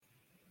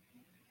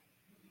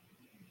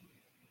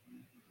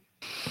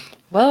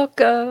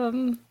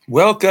Welcome.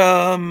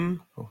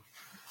 Welcome.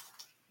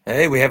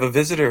 Hey, we have a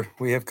visitor.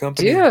 We have Do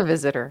company. a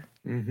visitor.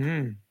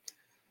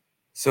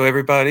 So,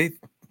 everybody,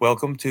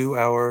 welcome to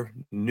our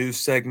new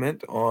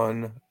segment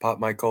on Pop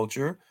My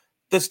Culture,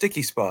 The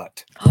Sticky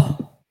Spot,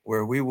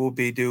 where we will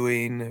be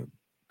doing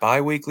bi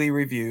weekly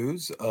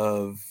reviews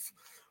of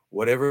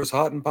whatever is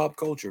hot in pop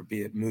culture,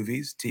 be it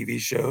movies, TV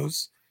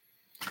shows.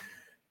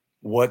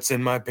 What's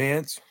in my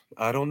pants?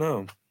 I don't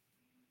know.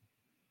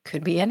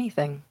 Could be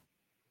anything.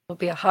 It'll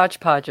be a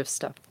hodgepodge of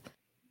stuff.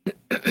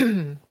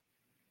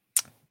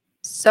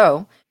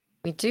 So,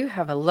 we do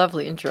have a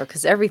lovely intro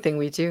because everything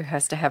we do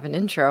has to have an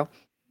intro.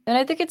 And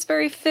I think it's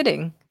very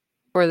fitting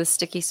for the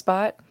sticky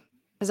spot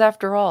because,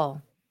 after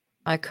all,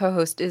 my co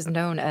host is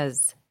known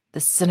as the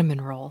cinnamon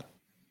roll.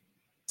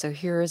 So,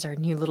 here is our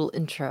new little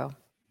intro.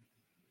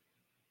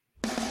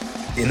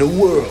 In a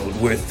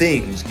world where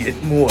things get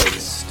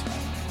moist,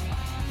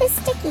 The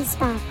sticky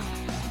spot.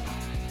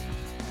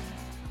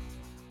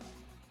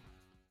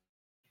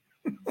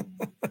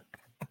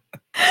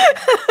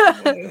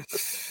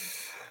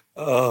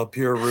 oh,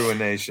 pure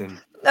ruination.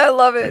 I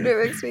love it.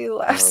 It makes me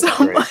laugh Oh, so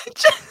great.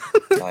 much.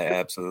 I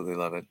absolutely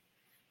love it.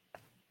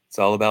 It's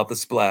all about the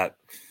splat.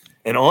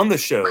 And on the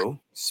show,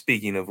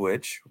 speaking of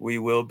which, we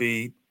will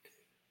be,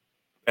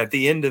 at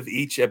the end of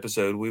each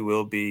episode, we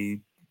will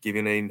be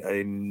giving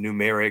a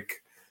numeric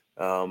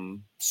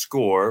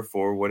score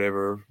for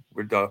whatever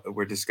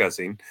we're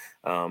discussing.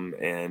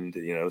 And,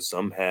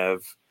 some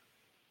have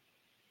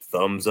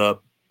thumbs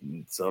up,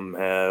 some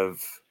have,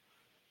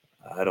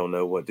 I don't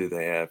know, what do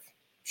they have,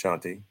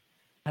 Shanti?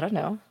 I don't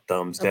know.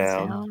 Thumbs Thumbs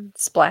down. down.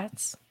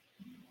 Splats.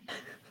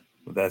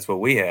 That's what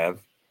we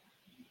have.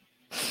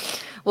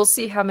 We'll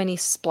see how many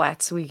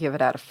splats we give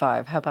it out of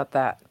 5. How about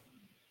that?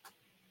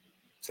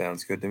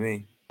 Sounds good to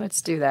me.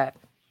 Let's do that.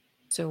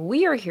 So,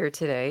 we are here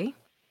today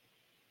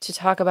to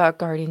talk about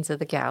Guardians of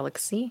the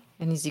Galaxy.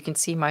 And as you can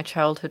see, my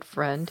childhood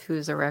friend, who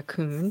is a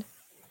raccoon,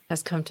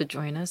 has come to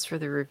join us for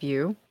the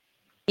review.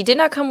 He did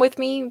not come with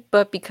me,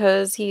 but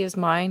because he is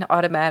mine,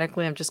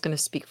 automatically I'm just going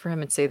to speak for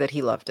him and say that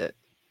he loved it.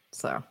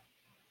 So,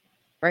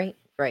 right?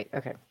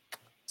 Okay.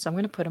 So, I'm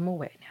going to put him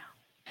away now.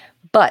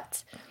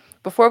 But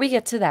before we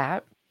get to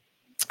that,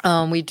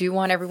 we do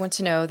want everyone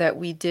to know that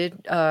we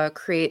did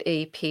create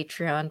a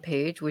Patreon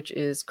page, which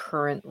is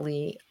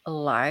currently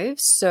live.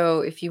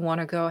 So if you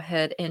want to go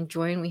ahead and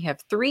join, we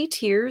have 3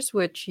 tiers,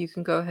 which you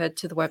can go ahead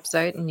to the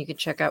website and you can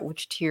check out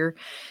which tier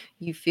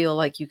you feel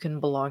like you can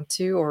belong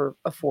to or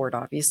afford,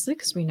 obviously,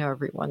 because we know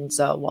everyone's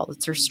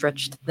wallets are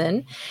stretched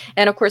thin.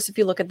 And of course, if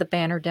you look at the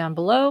banner down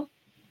below,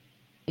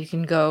 you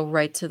can go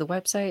right to the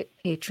website,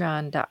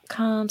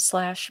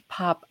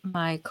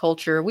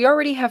 patreon.com/popmyculture. We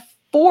already have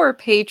 4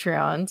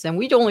 Patreons, and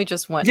we only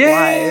just went live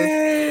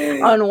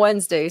Yay! on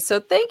Wednesday. So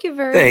thank you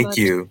very Thank much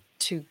you.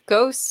 to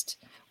Ghost,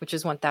 which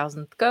is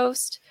 1000th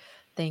Ghost.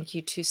 Thank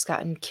you to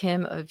Scott and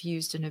Kim of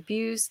Used and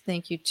Abused.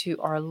 Thank you to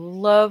our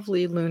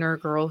lovely Lunar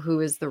Girl,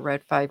 who is the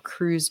Red 5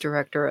 cruise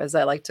director, as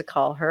I like to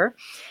call her.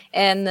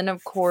 And then,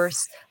 of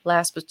course,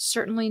 last but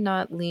certainly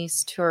not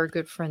least, to our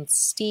good friend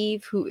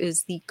Steve, who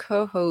is the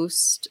co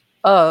host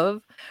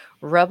of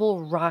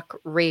Rebel Rock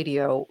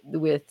Radio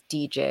with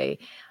DJ.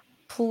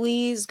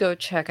 Please go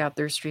check out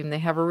their stream. They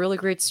have a really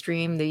great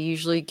stream. They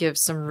usually give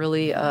some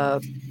really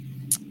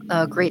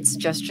great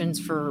suggestions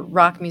for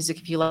rock music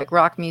if you like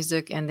rock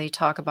music, and they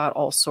talk about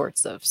all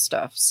sorts of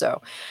stuff.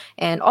 So,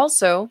 and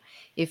also,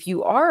 if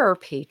you are our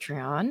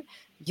Patreon,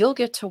 you'll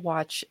get to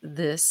watch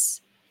this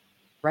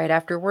right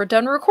after we're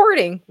done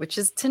recording, which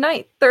is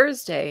tonight,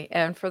 Thursday.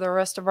 And for the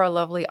rest of our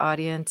lovely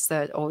audience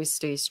that always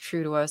stays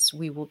true to us,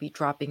 we will be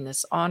dropping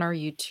this on our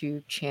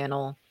YouTube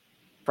channel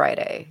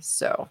Friday.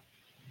 So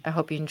I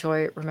hope you enjoy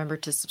it. Remember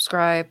to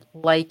subscribe,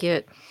 like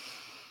it,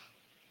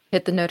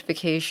 hit the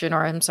notification,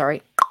 or I'm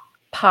sorry,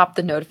 pop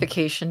the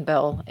notification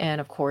bell. And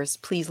of course,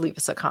 please leave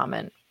us a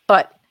comment.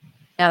 But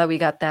now that we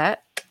got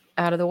that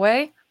out of the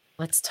way,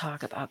 let's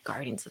talk about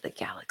Guardians of the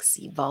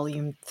Galaxy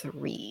Volume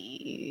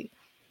 3.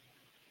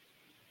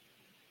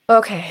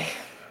 Okay.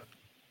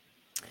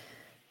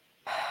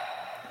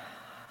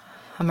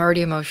 I'm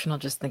already emotional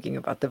just thinking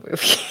about the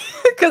movie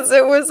because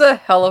it was a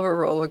hell of a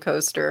roller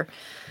coaster.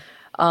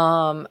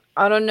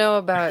 I don't know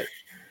about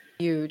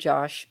you,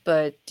 Josh,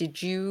 but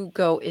did you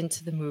go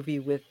into the movie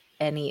with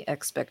any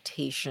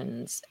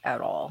expectations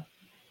at all?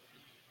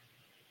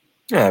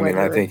 Yeah, I mean,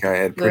 I Whether think I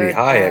had pretty good,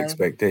 high bad,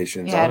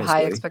 expectations, you had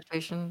high honestly.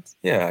 expectations?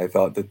 Yeah, I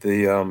thought that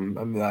I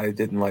mean, I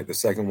didn't like the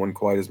second one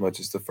quite as much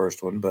as the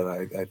first one, but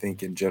I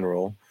think in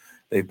general,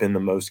 they've been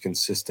the most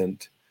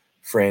consistent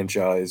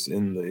franchise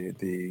in the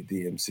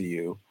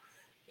MCU,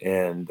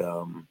 and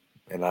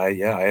I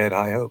had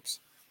high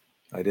hopes.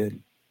 I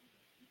did,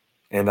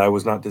 and I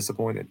was not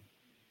disappointed.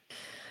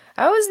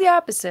 I was the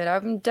opposite.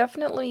 I'm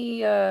definitely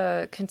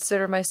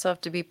consider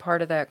myself to be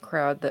part of that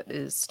crowd that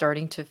is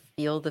starting to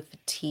feel the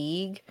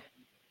fatigue.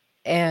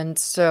 And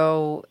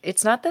so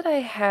it's not that I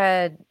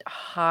had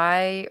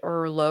high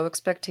or low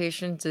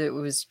expectations. It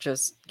was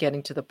just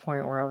getting to the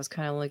point where I was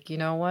kind of like, you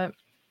know what?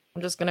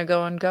 I'm just going to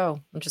go and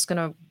go. I'm just going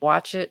to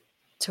watch it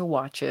to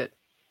watch it.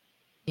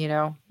 You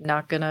know,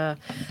 not gonna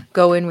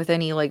go in with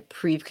any like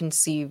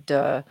preconceived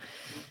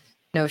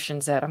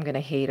notions that I'm gonna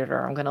hate it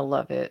or I'm gonna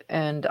love it.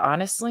 And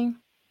honestly,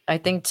 I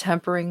think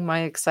tempering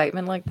my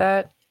excitement like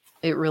that,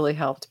 it really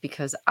helped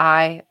because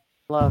I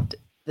loved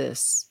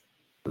this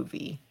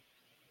movie.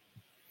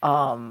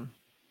 Um,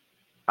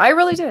 I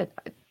really did.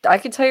 I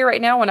can tell you right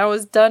now, when I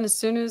was done, as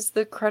soon as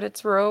the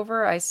credits were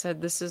over, I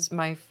said, "This is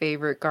my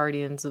favorite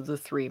Guardians of the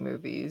three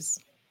movies."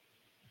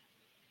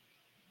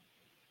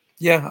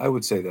 Yeah, I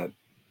would say that.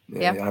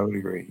 Yeah. Yeah, I would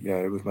agree. Yeah,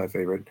 it was my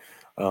favorite.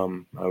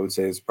 I would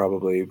say it's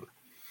probably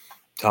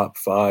top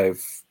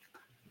 5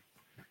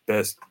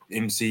 best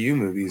MCU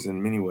movies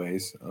in many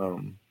ways.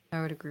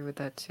 I would agree with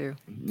that too.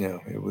 Yeah,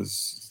 it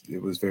was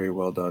very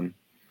well done,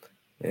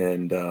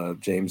 and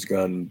James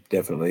Gunn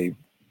definitely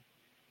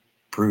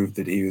proved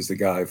that he was the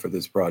guy for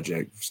this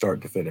project,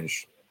 start to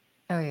finish.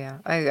 Oh yeah,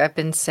 I've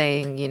been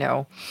saying, you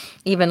know,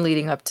 even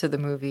leading up to the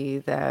movie,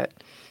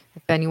 that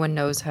if anyone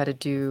knows how to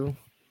do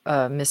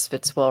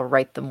misfits well,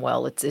 write them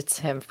well, it's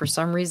him. For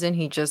some reason,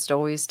 he just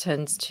always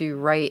tends to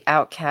write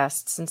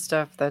outcasts and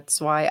stuff.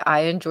 That's why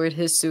I enjoyed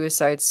his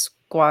Suicide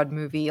Squad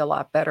movie a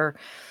lot better.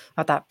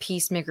 I thought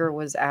Peacemaker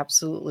was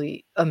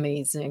absolutely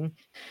amazing,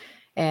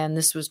 and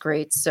this was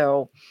great.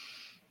 So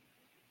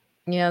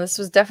yeah, this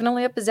was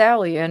definitely up his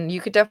alley, and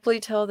you could definitely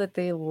tell that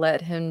they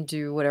let him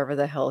do whatever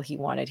the hell he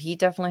wanted. He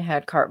definitely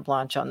had carte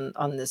blanche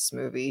on this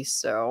movie,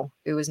 so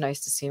it was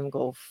nice to see him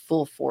go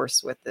full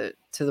force with it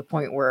to the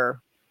point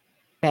where,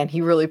 man,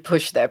 he really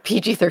pushed that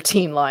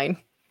PG-13 line.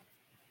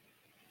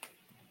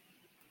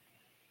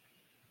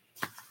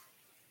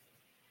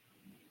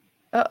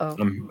 Uh-oh.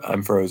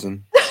 I'm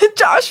frozen.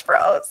 Josh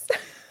froze.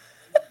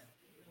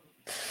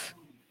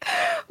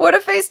 What a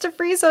face to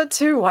freeze on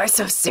too. Why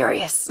so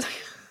serious?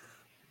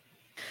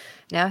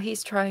 Now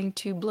he's trying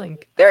to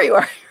blink. There you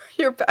are.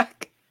 You're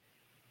back.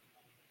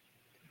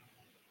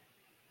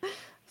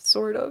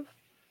 Sort of.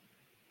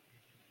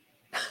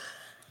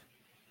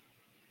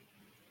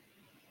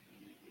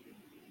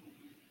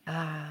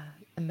 Ah,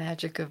 the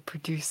magic of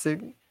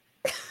producing.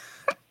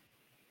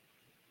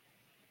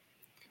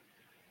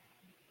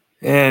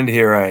 And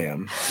here I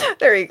am.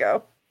 There you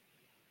go.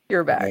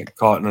 You're I got back.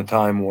 caught in a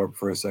time warp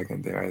for a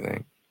second there, I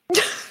think.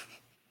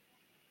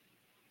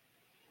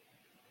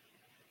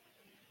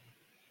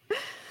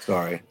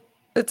 Sorry.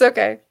 It's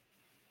okay.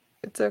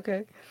 It's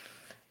okay.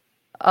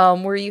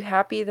 Were you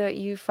happy that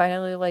you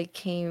finally like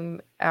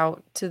came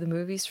out to the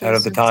movies for Out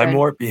of the time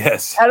warp?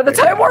 Yes. Out of the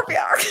Very time warp,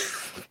 happy.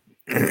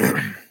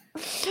 yeah.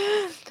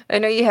 I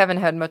know you haven't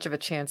had much of a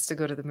chance to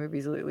go to the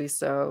movies lately,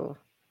 so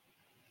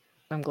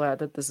I'm glad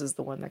that this is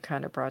the one that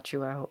kind of brought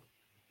you out.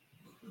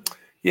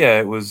 Yeah,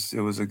 it was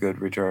a good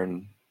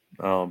return.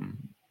 Yeah,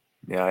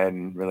 I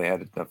hadn't really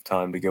had enough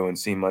time to go and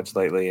see much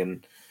lately,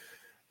 and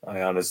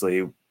I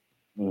honestly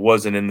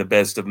wasn't in the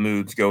best of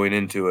moods going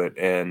into it,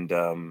 and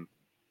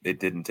it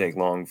didn't take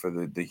long for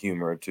the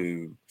humor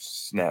to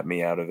snap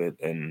me out of it,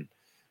 and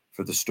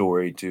for the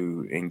story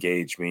to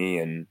engage me,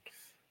 and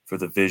for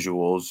the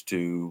visuals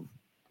to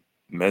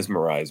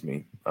mesmerize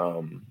me.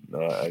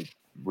 I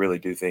really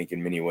do think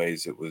in many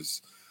ways it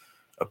was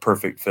a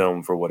perfect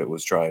film for what it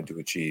was trying to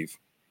achieve.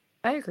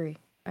 I agree.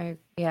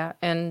 Yeah,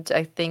 and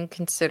I think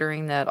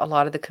considering that a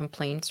lot of the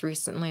complaints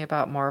recently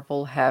about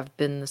Marvel have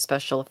been the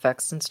special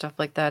effects and stuff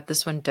like that,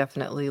 this one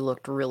definitely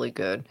looked really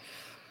good.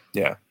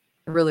 Yeah.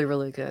 Really,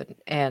 really good.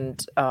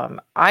 And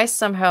I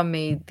somehow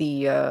made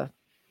the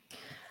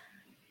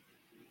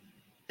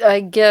I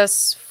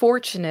guess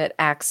fortunate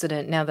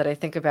accident, now that I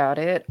think about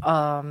it.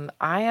 I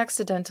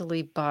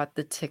accidentally bought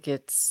the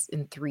tickets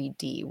in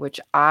 3D, which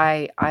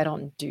I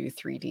don't do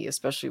 3D,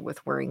 especially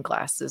with wearing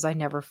glasses. I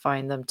never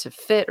find them to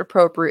fit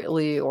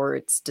appropriately, or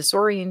it's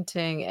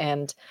disorienting.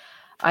 And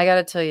I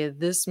gotta tell you,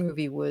 this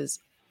movie was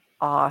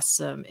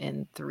awesome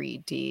in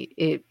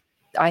 3D.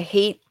 I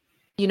hate,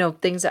 you know,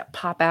 things that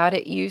pop out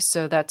at you,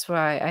 so that's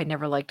why I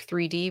never liked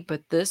 3D,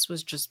 but this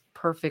was just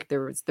perfect.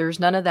 There's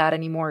none of that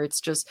anymore.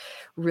 It's just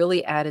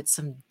really added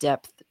some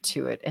depth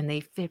to it, and they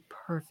fit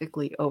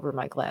perfectly over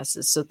my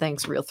glasses. So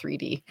thanks, Real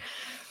 3D.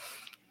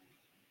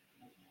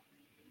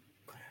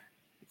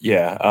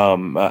 Yeah,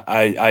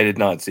 I did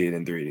not see it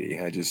in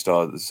 3D. I just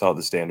saw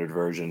the standard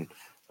version,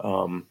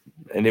 and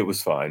it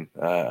was fine.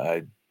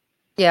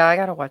 Yeah, I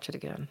gotta watch it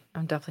again.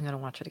 I'm definitely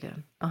gonna watch it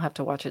again. I'll have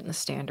to watch it in the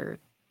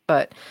standard.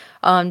 But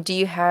do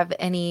you have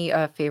any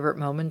favorite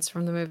moments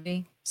from the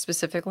movie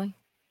specifically?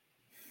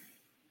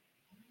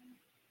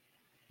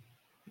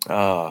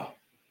 I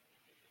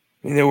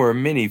mean, there were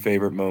many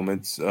favorite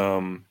moments.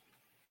 I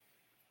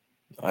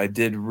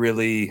did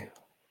really,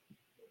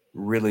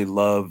 really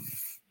love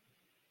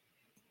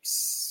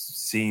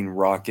seeing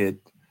Rocket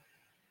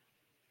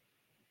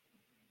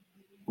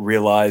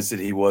realize that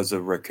he was a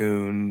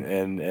raccoon,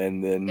 and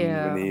then when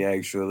Yeah. he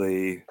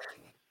actually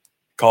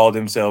called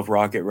himself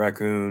Rocket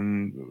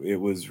Raccoon, it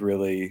was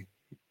really,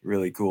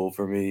 really cool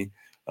for me.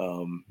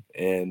 Um,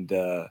 and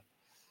uh,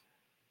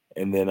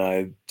 and then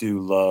I do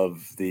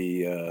love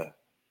the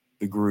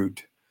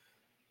Groot.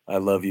 I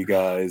love you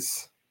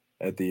guys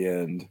at the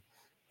end.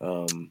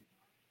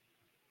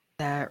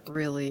 That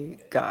really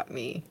got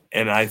me.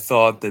 And I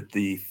thought that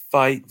the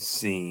fight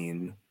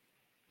scene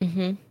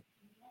Mm-hmm.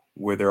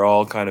 where they're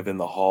all kind of in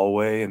the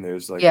hallway and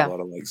there's like a Yeah. lot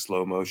of like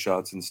slow-mo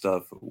shots and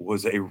stuff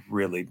was a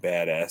really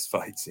badass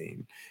fight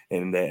scene.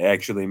 And they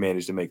actually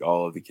managed to make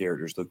all of the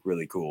characters look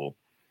really cool.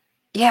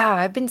 Yeah,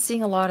 I've been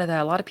seeing a lot of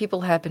that. A lot of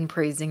people have been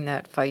praising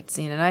that fight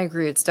scene, and I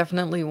agree. It's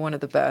definitely one of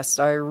the best.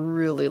 I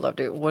really loved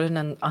it. What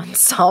an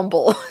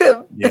ensemble.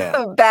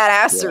 Yeah.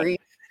 Badassery.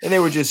 And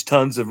there were just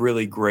tons of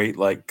really great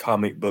like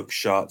comic book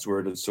shots where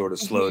it sort of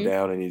slow Mhm.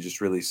 down and you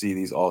just really see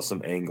these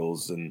awesome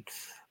angles and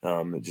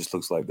it just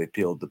looks like they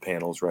peeled the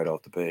panels right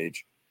off the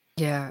page.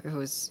 Yeah, it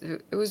was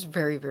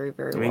very, very,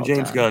 very I mean, well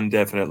James done. Gunn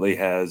definitely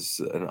has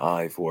an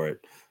eye for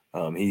it.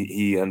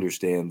 He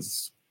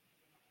understands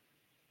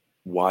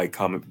why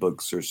comic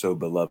books are so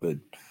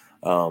beloved,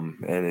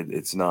 and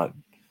it's not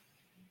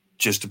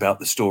just about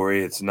the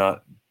story. It's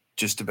not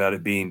just about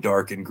it being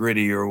dark and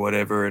gritty or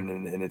whatever,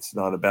 and it's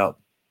not about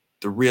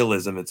the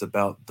realism. It's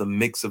about the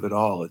mix of it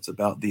all. It's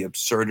about the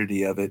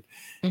absurdity of it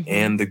Mhm.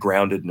 and the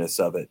groundedness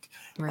of it.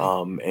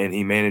 Right. And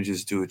he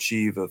manages to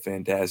achieve a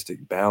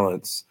fantastic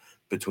balance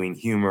between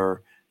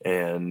humor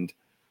and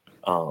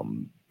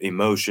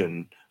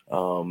emotion,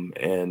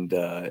 and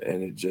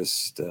it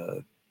just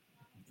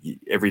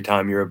every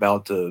time you're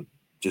about to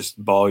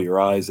just bawl your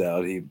eyes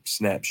out, he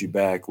snaps you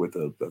back with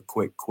a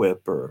quick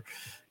quip or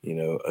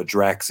a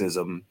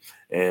Draxism,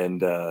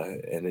 and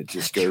it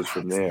just goes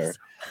from there.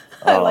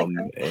 I like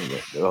that.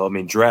 And well, I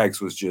mean,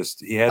 Drax was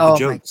just he had the Oh my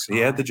jokes. He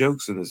had the God.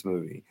 jokes in this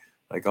movie,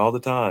 like all the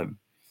time.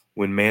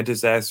 When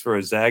Mantis asks for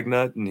a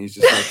Zagnut, and he's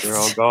just like, they're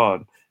all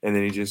gone, and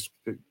then he just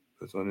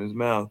puts one in his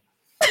mouth,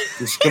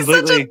 just He's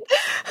such completely a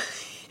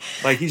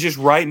like he's just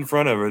right in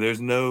front of her.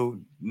 There's no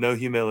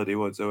humility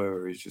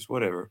whatsoever. He's just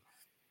whatever.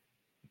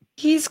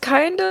 He's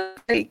kind of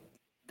like,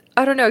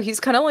 I don't know, he's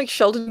kind of like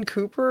Sheldon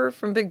Cooper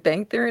from Big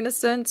Bang Theory in a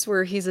sense,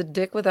 where he's a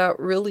dick without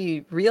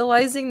really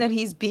realizing that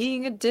he's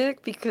being a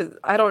dick, because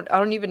I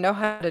don't even know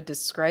how to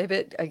describe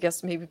it. I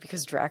guess maybe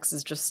because Drax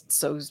is just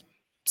so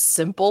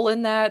simple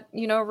in that,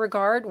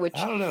 regard, which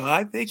I don't know.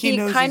 I think he he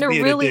knows he's kind of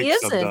being a really dick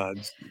isn't.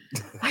 sometimes.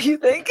 You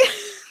think?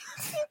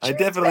 I He treats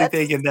definitely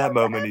think Mantis in that so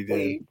moment he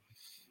did.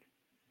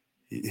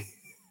 badly.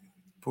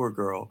 Poor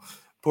girl,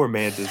 poor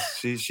Mantis.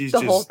 She's The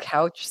whole just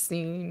couch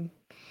scene.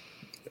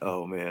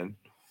 oh man.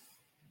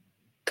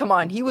 Come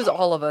on, he was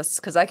all of us,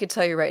 because I could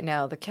tell you right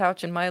now, the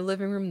couch in my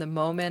living room, the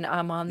moment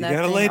I'm on You that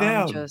gotta thing, lay I'm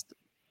down. just,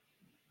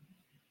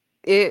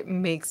 it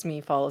makes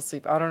me fall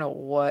asleep. I don't know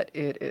what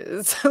it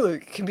is.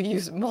 It can be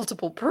used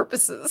multiple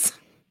purposes.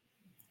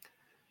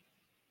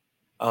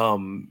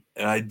 And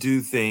I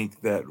do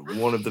think that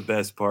one of the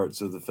best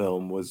parts of the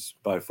film was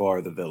by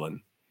far the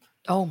villain.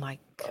 Oh my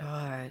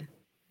God.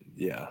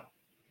 Yeah.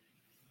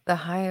 The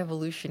High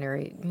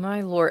Evolutionary.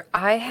 My lord.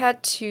 I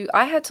had to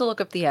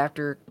look up the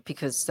actor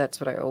because that's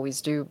what I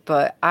always do,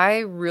 but I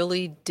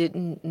really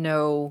didn't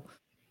know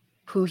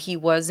who he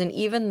was, and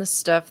even the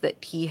stuff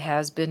that he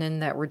has been in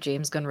that were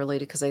James Gunn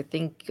related, because I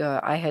think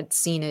I had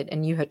seen it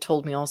and you had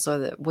told me also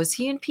that was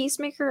he in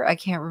Peacemaker? I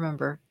can't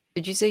remember.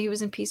 Did you say he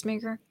was in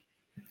Peacemaker?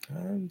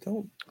 I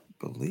don't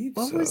believe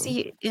What so. was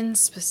he in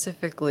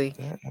specifically?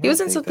 I He was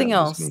don't in think that something was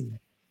else. me.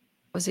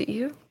 Was it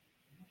you?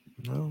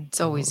 No, It's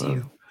I don't always know.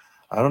 you.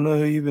 I don't know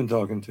who you've been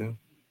talking to.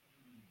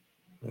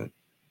 But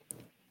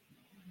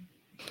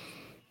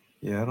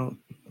yeah, I don't.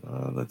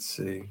 Let's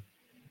see.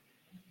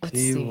 Let's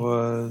He see.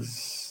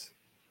 was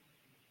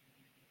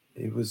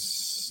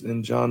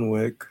in John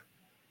Wick.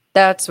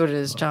 That's what it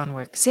is, John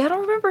Wick. See, I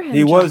don't remember him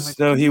He in John was Wick.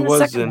 no, He's he in the was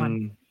second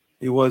one.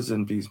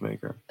 in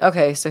Peacemaker.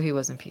 Okay, so he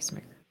was in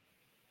Peacemaker.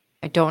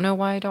 I don't know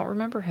why I don't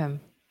remember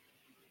him.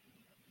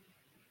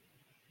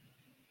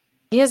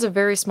 He has a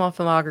very small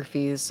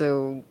filmography,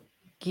 so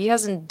he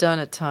hasn't done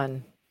a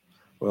ton.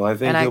 Well, I And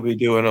think he'll I be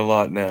doing a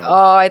lot now.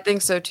 Oh, I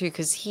think so too,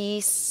 because he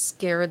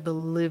scared the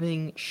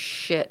living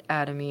shit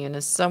out of me. And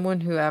as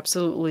someone who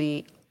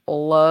absolutely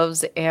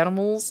loves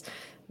animals,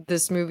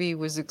 this movie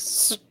was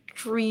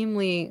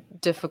extremely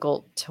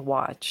difficult to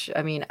watch.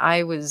 I mean,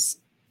 I was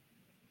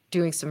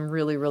doing some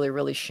really, really,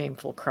 really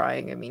shameful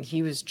crying. I mean,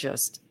 he was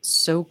just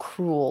so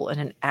cruel and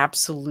an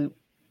absolute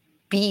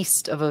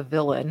beast of a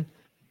villain.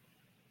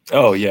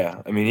 Oh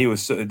yeah, I mean he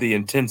was the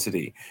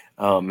intensity.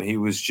 He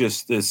was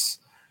just this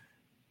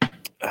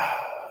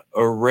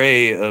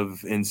array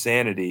of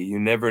insanity. You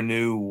never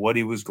knew what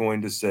he was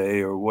going to say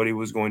or what he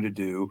was going to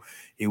do.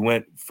 He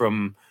went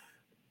from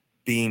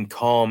being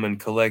calm and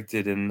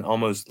collected and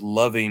almost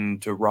loving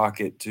to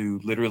Rocket to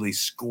literally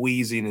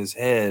squeezing his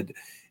head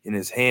in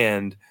his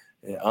hand,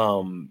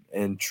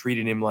 and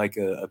treating him like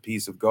a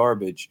piece of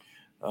garbage.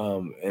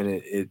 And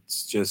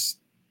it's just,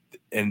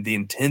 and the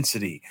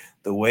intensity,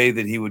 the way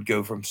that he would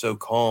go from so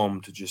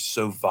calm to just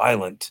so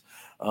violent.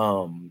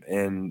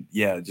 And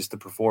yeah, just the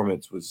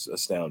performance was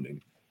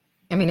astounding.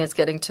 I mean, it's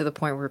getting to the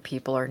point where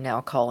people are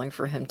now calling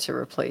for him to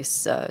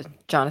replace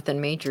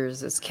Jonathan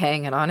Majors as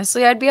Kang, and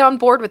honestly, I'd be on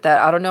board with that.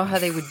 I don't know how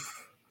they would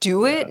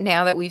do it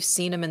now that we've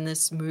seen him in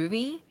this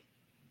movie,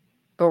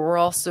 but we're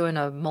also in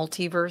a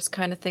multiverse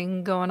kind of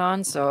thing going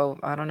on, so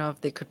I don't know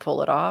if they could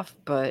pull it off,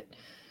 but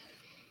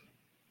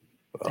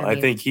Well, I I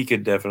mean, think he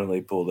could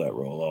definitely pull that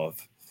role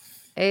off.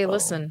 hey, Um,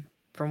 listen,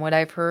 from what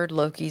I've heard,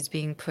 Loki's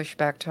being pushed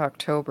back to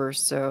October,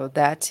 so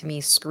that to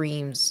me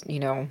screams,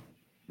 reshoots.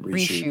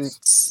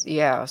 reshoots.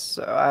 Yeah,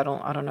 so I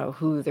don't know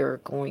who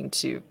they're going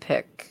to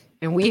pick.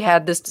 And we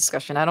had this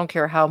discussion. I don't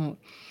care how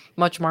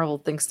much Marvel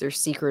thinks they're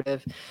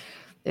secretive.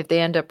 If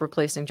they end up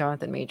replacing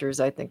Jonathan Majors,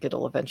 I think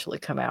it'll eventually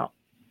come out.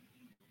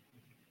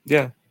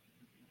 Yeah,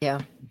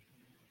 Yeah.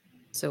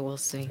 So we'll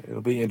see.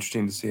 it'll be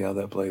interesting to see how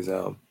that plays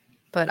out.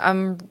 But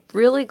I'm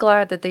really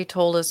glad that they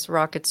told us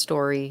Rocket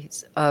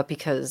stories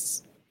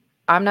because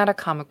I'm not a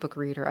comic book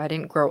reader. I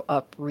didn't grow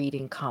up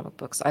reading comic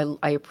books.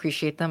 I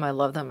appreciate them. I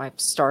love them. I've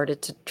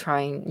started to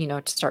try and,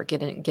 to start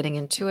getting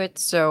into it.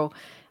 So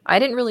I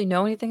didn't really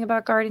know anything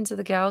about Guardians of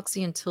the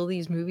Galaxy until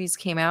these movies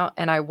came out.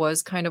 And I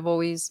was kind of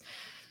always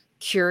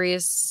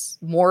curious,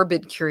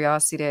 morbid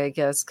curiosity, I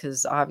guess,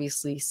 because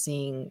obviously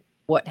seeing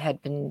what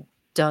had been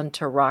done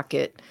to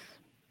Rocket,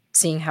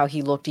 seeing how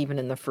he looked even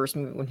in the first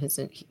movie when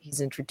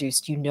he's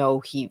introduced,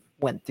 he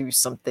went through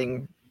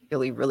something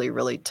really, really,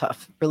 really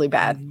tough, really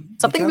bad,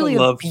 something really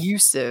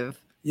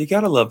abusive. You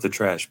gotta love the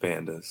Trash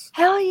Pandas.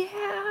 Hell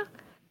yeah!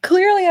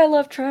 Clearly, I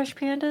love Trash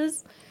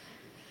Pandas.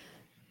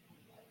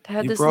 I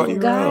had You this brought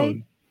little your guy.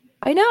 own.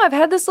 I know. I've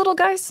had this little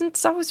guy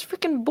since I was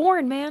freaking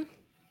born, man.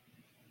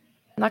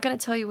 I'm not gonna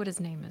tell you what his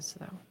name is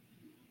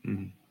though.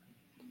 Mhm.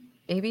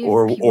 Maybe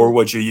or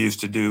what you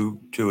used to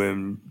do to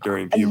him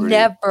during puberty.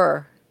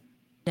 Never.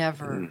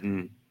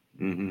 Mm-hmm.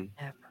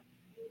 Never.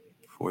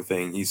 Poor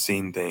thing. He's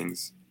seen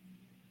things.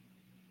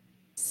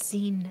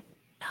 Seen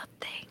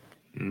nothing.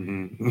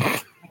 Mm-hmm.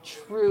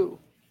 True.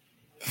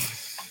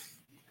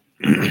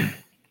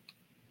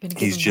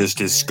 He's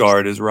just as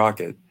scarred as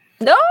Rocket.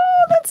 No,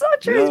 that's not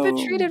true. No. He's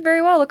been treated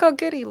very well. Look how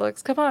good he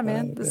looks. Come on,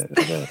 man. He's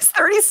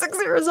 36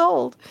 years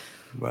old.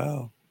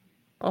 Wow.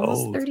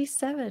 Almost Old.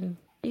 37.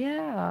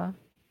 Yeah.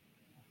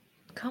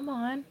 Come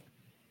on.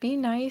 Be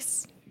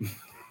nice.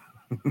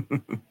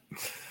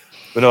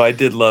 But no, I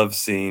did love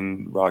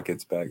seeing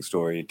Rocket's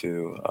backstory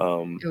too.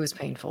 It was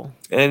painful.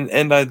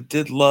 And I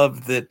did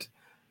love that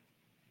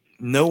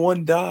no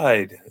one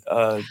died,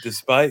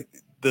 despite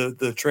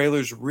the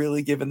trailers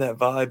really giving that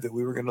vibe that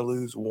we were going to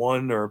lose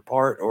one or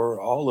part or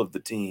all of the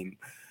team.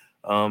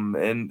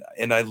 And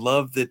I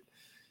love that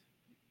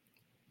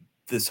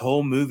this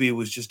whole movie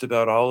was just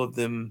about all of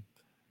them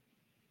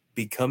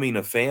becoming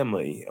a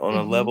family on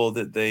a level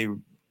that they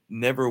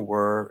never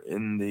were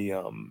in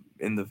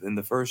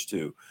the first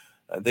two.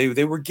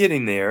 They were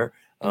getting there,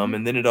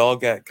 and then it all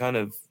got kind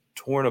of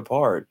torn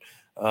apart.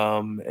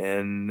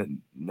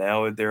 And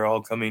now they're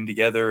all coming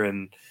together,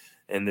 and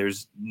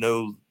there's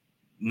no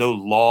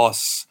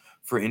loss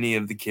for any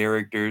of the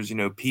characters.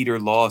 Peter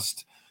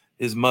lost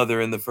his mother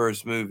in the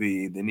first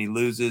movie, then he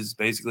loses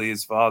basically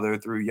his father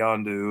through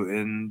Yondu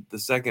in the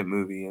second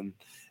movie, and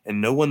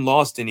no one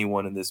lost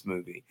anyone in this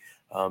movie.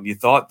 You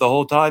thought the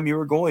whole time you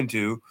were going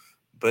to,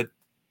 but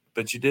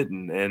you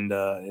didn't,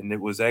 and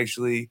it was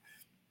actually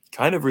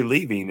kind of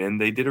relieving,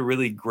 and they did a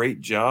really great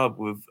job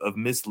of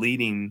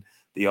misleading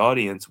the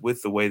audience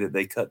with the way that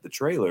they cut the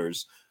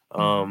trailers,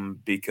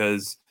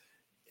 because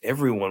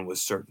everyone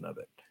was certain of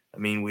it. I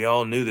mean, we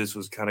all knew this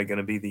was kind of going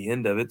to be the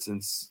end of it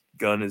since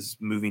Gunn is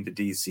moving to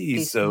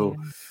DC. So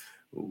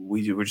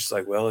we were just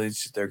like, well,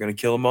 they're going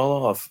to kill them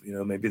all off.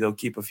 Maybe they'll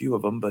keep a few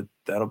of them, but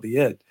that'll be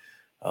it.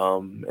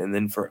 And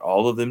then for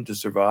all of them to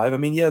survive, I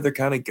mean, yeah, they're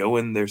kind of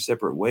going their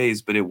separate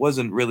ways, but it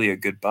wasn't really a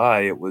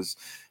goodbye. It was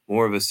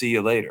more of a see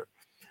you later.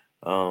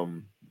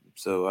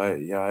 So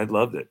I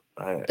loved it.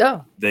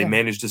 They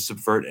managed to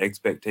subvert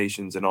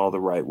expectations in all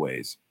the right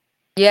ways.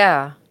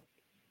 Yeah.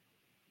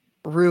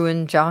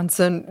 Ruin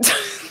Johnson.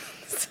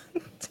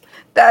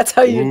 That's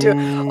how you do it.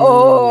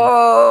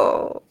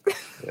 Oh.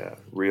 Yeah,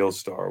 real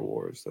Star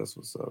Wars. That's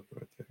what's up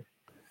right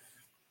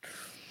there.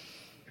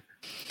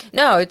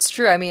 No, it's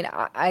true. I mean,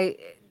 I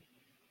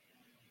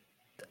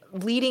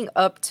leading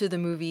up to the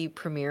movie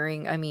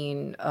premiering, I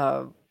mean,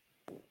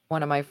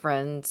 one of my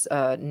friends,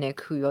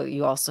 Nick, who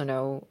you also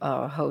know,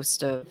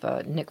 host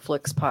of Nick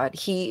Flicks Pod,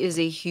 he is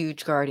a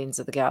huge Guardians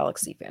of the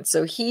Galaxy fan.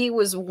 So he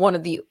was one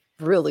of the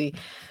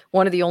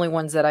only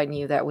ones that I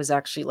knew that was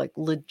actually like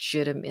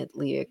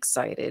legitimately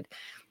excited.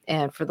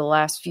 And for the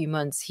last few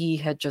months, he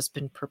had just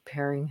been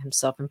preparing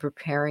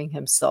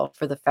himself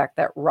for the fact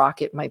that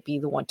Rocket might be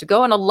the one to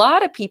go. And a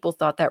lot of people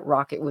thought that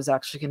Rocket was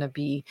actually going to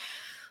be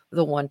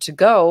the one to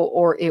go,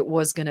 or it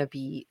was going to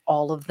be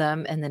all of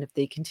them. And then if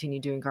they continue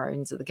doing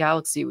Guardians of the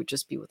Galaxy, it would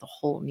just be with a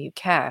whole new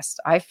cast.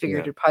 I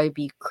figured it'd probably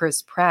be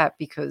Chris Pratt,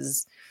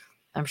 because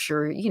I'm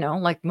sure,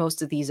 like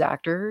most of these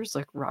actors,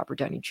 like Robert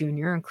Downey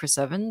Jr. and Chris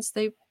Evans,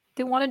 they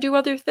want to do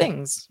other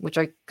things, which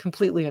I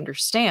completely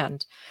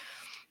understand.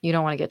 You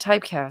don't want to get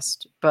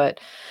typecast. But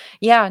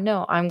yeah,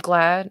 no, I'm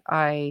glad.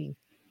 I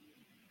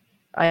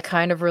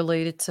kind of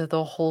related to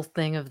the whole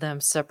thing of them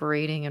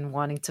separating and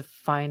wanting to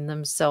find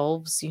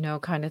themselves,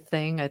 kind of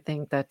thing. I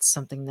think that's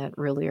something that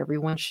really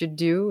everyone should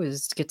do,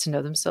 is get to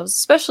know themselves,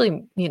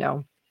 especially,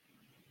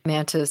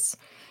 Mantis,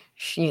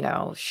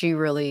 she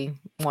really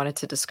wanted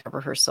to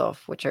discover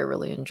herself, which I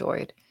really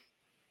enjoyed.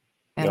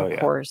 And Oh of yeah,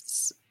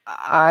 course,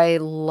 I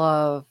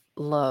love,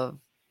 love,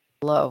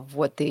 love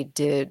what they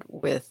did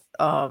with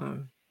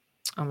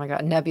oh my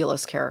god,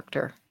 Nebula's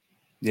character.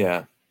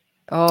 yeah,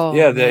 Oh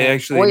yeah. They man,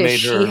 actually boy, has made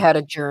she her had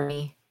a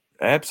journey.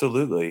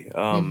 absolutely.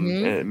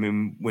 Mm-hmm. I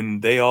mean, when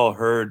they all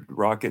heard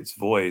Rocket's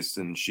voice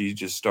and she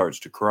just starts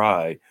to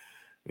cry, I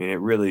mean, it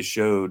really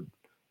showed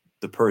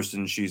the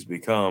person she's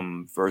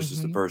become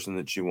versus the Mm-hmm. person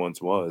that she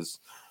once was.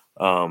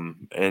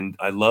 And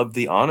I love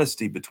the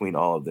honesty between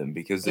all of them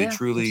because they Yeah, me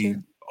truly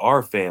too.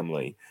 are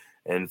family.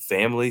 And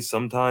family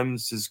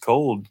sometimes is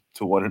cold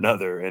to one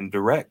another and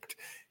direct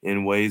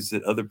in ways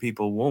that other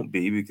people won't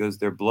be because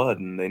they're blood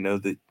and they know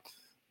that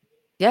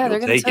Yeah, you'll they're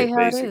gonna take tell it you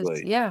how it is.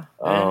 basically. Yeah,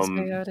 they're gonna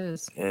tell you how it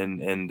is.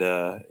 And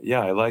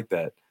yeah, I like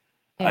that.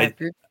 Yeah, I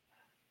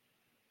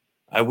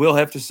I will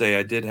have to say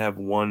I did have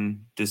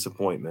one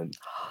disappointment.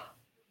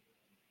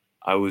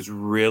 I was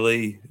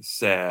really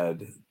sad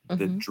that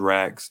mm-hmm.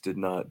 Drax did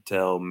not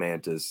tell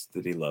Mantis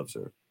that he loves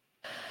her.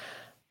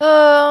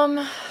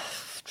 Um,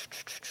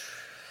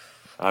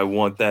 I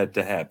want that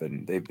to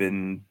happen. They've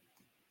been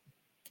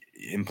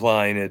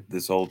implying it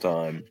this whole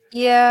time.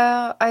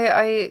 yeah,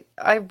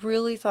 I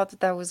really thought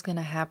that that was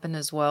gonna happen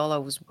as well. I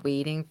was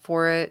waiting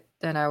for it,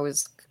 and I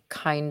was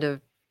kind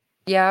of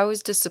yeah, I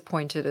was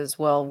disappointed as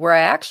well. Where I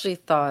actually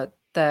thought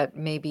that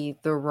maybe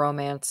the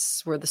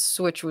romance where the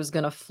switch was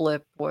gonna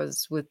flip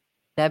was with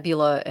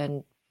Nebula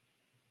and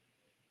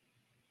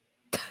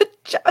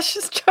Josh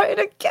is trying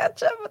to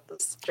catch up with the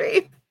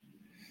stream.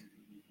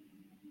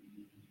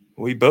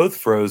 We both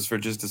froze for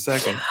just a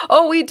second.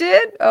 Oh, we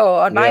did? Oh,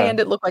 on my Yeah. end,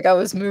 it looked like I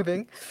was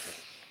moving.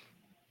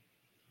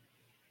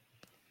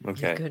 You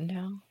Okay. good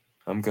now?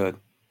 I'm good.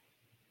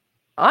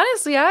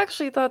 Honestly, I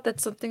actually thought that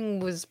something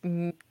was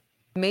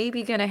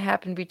maybe gonna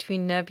happen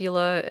between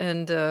Nebula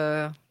and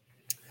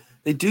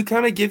They do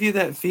kind of give you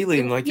that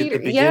feeling like at Peter.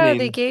 the Yeah, they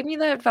beginning, gave me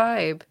that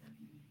vibe.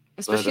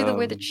 but Especially the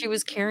way that she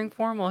was caring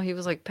for him while he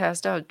was like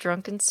passed out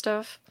drunk and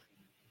stuff.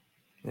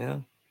 yeah.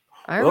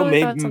 I Well, really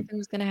thought maybe something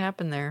was gonna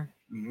happen there.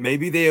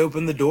 they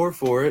opened the door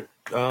for it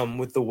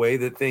with the way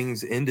that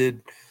things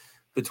ended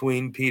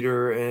between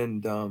Peter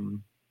and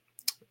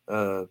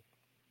uh,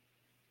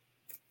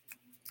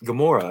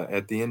 Gamora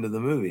at the end of the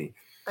movie.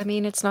 I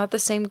mean, it's not the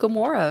same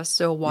Gamora,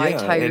 so why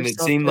Yeah, tie and it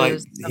yourself seemed to like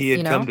some, he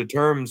had come to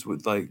terms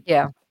with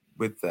Yeah.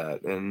 with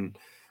that, and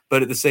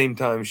but at the same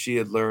time, she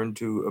had learned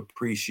to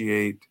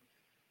appreciate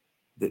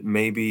that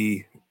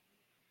maybe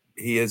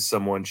he is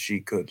someone she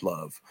could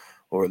love,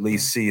 or at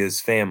least see as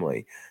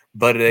family.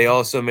 But they Mhm.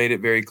 also made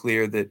it very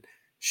clear that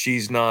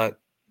she's not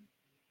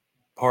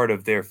part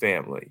of their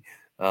family.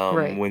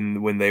 Right.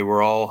 When they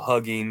were all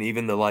hugging,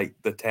 even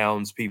the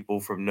townspeople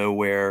from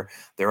nowhere,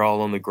 they're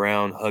all on the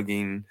ground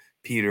hugging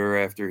Peter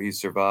after he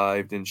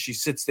survived, and she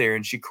sits there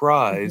and she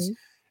cries, Mhm.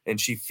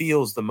 and she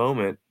feels the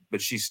moment,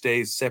 but she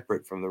stays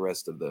separate from the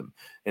rest of them,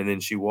 and then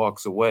she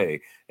walks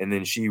away, and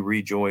then she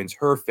rejoins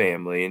her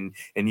family,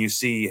 and you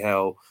see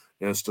how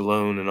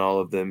Stallone and all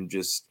of them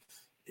just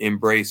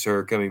embrace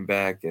her coming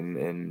back,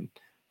 and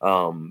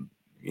um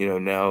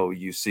now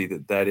you see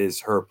that that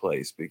is her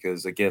place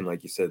because, again,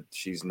 like you said,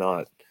 she's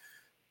not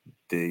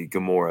the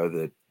Gamora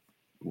that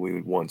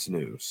we once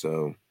knew.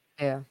 So,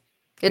 Yeah.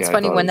 It's yeah, I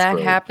funny thought it when was that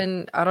great.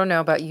 happened, I don't know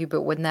about you,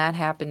 but when that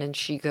happened and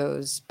she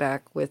goes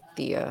back with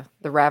the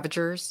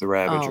Ravagers, The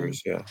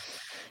Ravagers, yeah.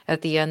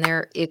 at the end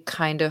there, it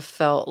kind of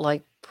felt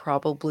like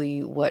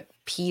probably what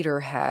Peter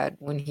had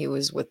when he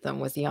was with them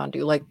with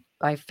Yondu. Like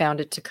I found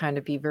it to kind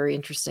of be very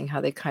interesting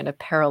how they kind of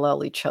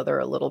parallel each other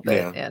a little bit.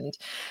 Yeah. And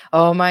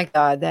oh my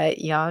god, that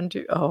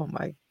Yondu, oh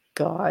my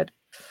god.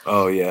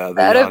 Oh, yeah, the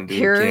That Yondu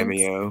appearance,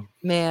 cameo.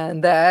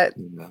 man, that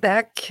Yeah.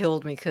 that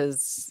killed me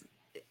because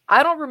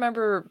I don't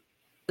remember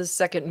the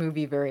second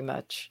movie very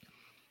much,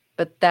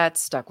 but that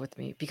stuck with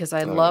me because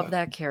I Oh, love yeah.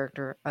 that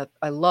character.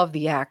 I love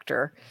the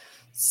actor.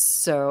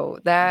 So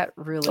that Oh,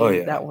 really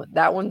yeah.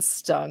 that one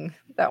stung.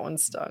 That one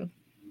stung.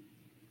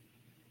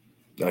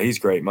 No, he's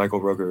great.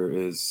 Michael Rooker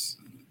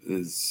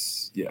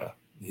yeah,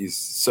 he's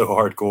so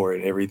hardcore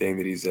in everything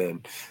that he's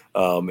in,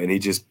 and he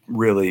just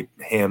really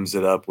hams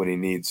it up when he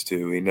needs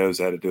to. He knows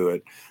how to do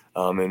it,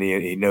 and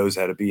he knows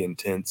how to be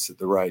intense at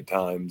the right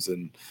times,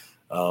 and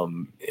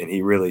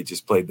he really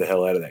just played the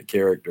hell out of that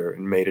character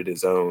and made it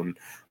his own.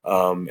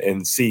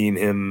 And seeing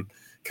him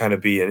kind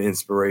of be an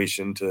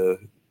inspiration to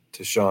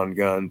Sean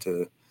Gunn,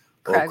 to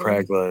old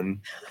Kraglin.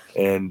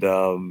 Kraglin,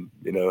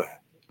 and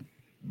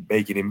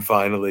making him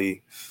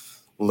finally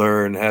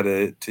learn how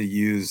to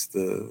use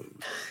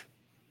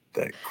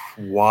that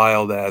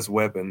wild ass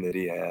weapon that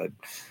he had.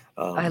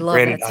 I love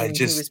Granted, that scene when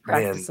he was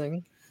man,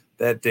 practicing.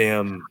 that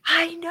damn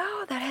I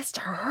know that has to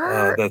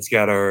hurt. that's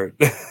gotta hurt.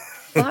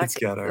 That's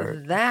Fuck gotta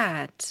hurt.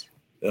 that.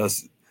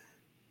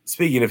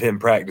 Speaking of him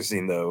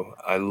practicing, though,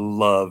 I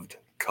loved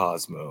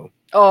Cosmo.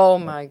 Oh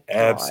my God.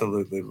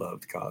 Absolutely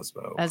loved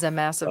Cosmo. As a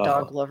massive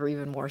dog lover,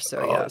 even more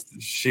so, yes.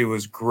 She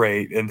was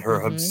great, and her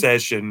Mhm.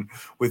 obsession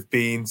with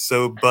being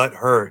so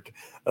butthurt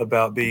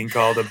about being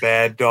called a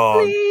bad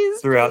dog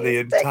Please, throughout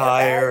the please, take it back,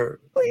 entire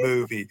please.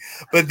 movie.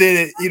 But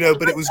then,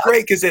 but it was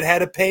great because it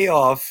had a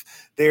payoff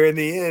there in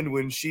the end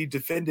when she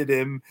defended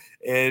him,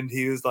 and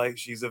he was like,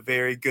 "She's a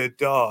very good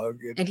dog."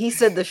 And he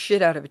said the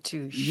shit out of it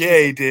too. She's Yeah,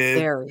 he a did.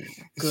 very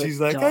good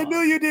She's like, dog. "I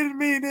know you didn't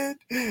mean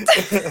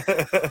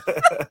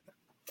it."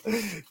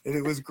 And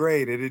it was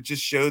great, and it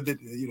just showed that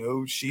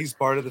she's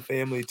part of the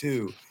family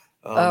too.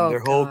 Their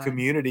whole God.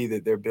 community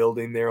that they're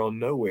building there on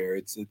Nowhere.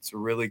 It's a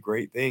really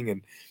great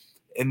thing,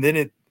 and then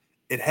it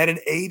had an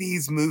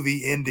 80s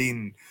movie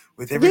ending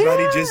with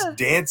everybody just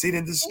dancing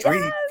in the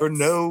street for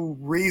no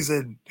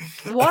reason.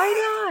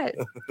 Why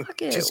not?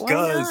 Fuck it. Just Why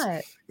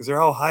not? because they're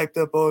all hyped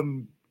up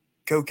on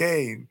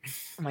cocaine.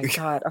 Oh my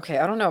God. Okay,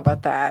 I don't know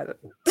about that.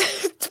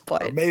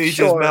 But Or maybe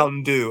sure. just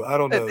Mountain Dew. I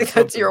don't know.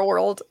 That's your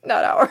world,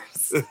 not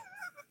ours.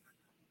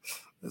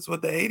 That's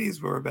what the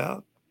 80s were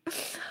about.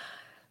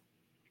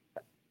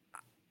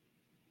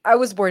 I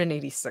was born in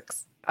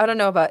 86. I don't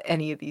know about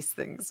any of these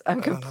things.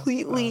 I'm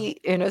completely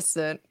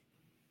innocent.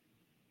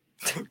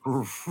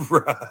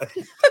 Right.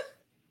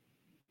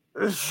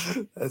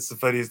 That's the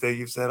funniest thing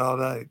you've said all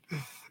night.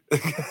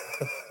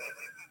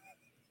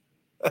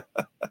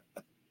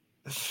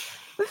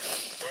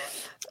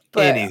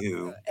 But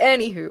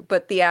Anywho,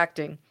 but the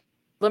acting,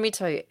 let me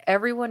tell you,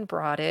 everyone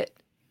brought it.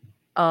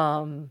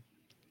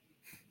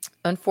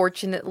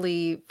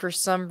 Unfortunately, for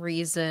some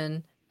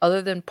reason,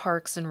 other than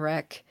Parks and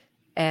Rec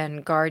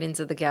and Guardians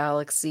of the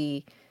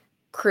Galaxy,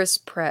 Chris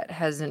Pratt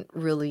hasn't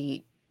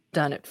really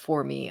done it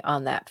for me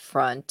on that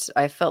front.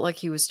 I felt like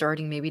he was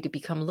starting maybe to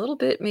become a little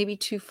bit maybe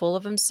too full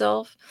of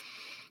himself.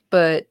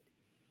 But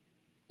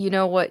you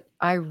know what?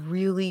 I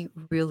really,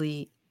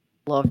 really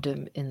loved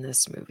him in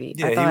this movie.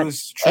 I yeah, thought he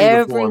was true to form in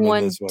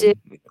everyone this one. did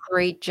a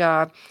great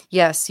job.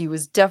 Yes, he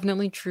was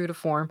definitely true to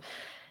form.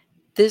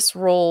 This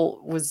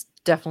role was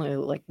definitely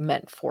like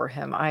meant for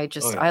him. I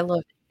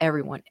loved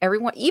everyone.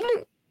 Everyone,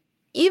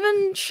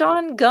 even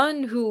Sean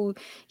Gunn, who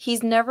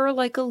he's never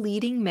like a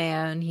leading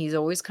man. He's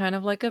always kind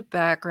of like a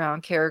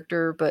background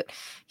character, but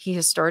he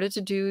has started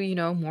to do,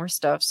 more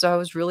stuff. So I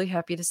was really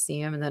happy to see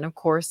him. And then of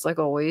course, like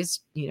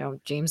always,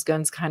 James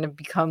Gunn's kind of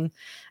become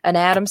an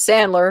Adam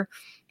Sandler.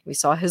 We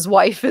saw his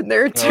wife in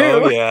there too.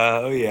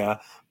 Oh yeah.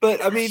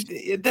 But I mean,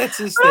 that's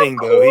his thing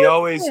though. He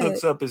always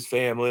hooks up his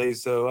family,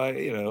 so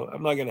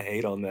I'm not gonna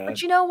hate on that.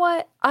 But you know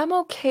what? I'm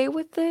okay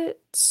with it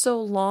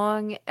so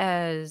long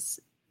as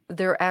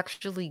they're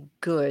actually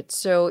good.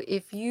 So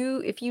if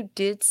you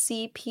did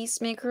see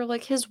Peacemaker,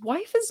 like his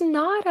wife is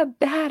not a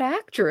bad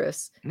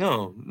actress.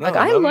 No, Like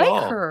I not at like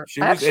all. her.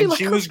 She I was, actually and like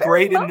she her was very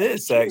great in much.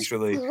 this She was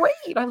actually.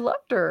 great. I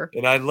loved her.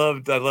 And I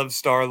loved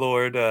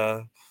Star-Lord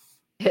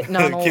Hitting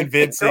on old pink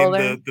convincing girl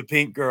there. the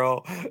pink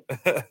girl,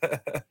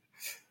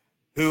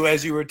 who,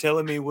 as you were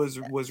telling me, was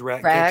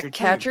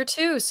Ratcatcher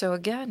too. So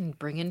again,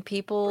 bringing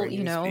people,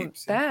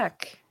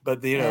 back.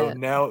 But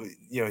now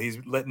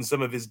he's letting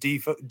some of his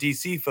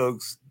DC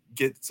folks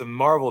get some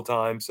Marvel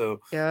time.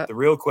 So Yeah. the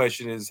real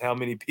question is, how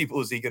many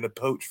people is he going to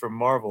poach from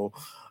Marvel?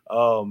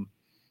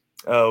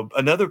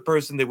 Another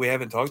person that we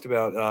haven't talked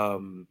about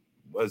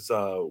was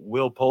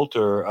Will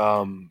Poulter,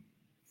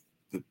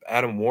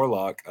 Adam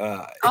Warlock.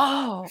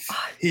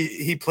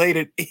 He played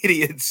an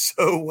idiot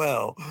so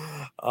well.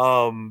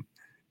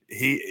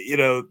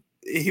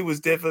 He was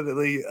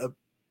definitely a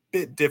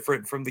bit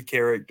different from the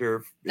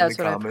character in the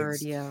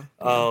comics. I've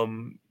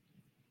heard,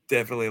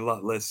 definitely a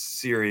lot less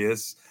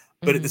serious,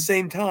 but at the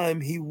same time,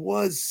 he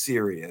was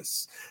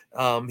serious.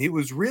 He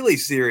was really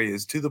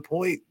serious to the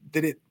point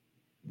that it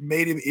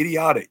made him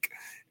idiotic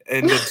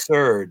and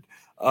absurd.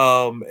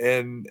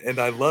 And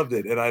I loved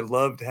it, and I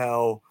loved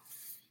how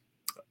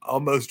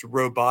almost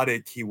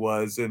robotic he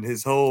was, and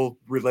his whole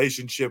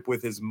relationship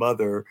with his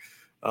mother.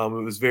 It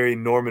was very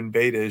Norman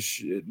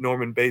Bates-ish,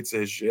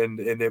 and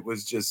it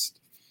was just,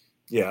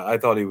 I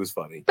thought he was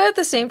funny. But at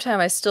the same time,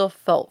 I still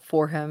felt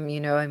for him.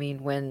 I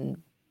mean,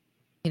 when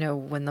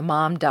the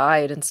mom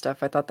died and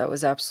stuff, I thought that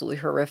was absolutely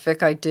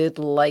horrific. I did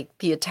like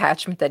the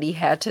attachment that he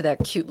had to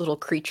that cute little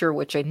creature,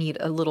 which I need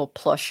a little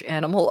plush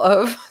animal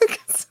of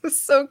because it was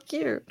so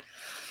cute.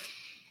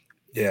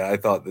 Yeah, I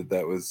thought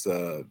that was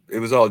it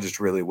was all just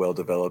really well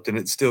developed, and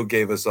it still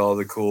gave us all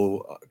the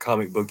cool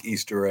comic book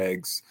Easter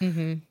eggs.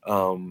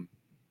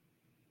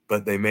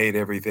 But they made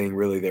everything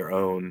really their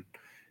own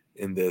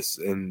in this,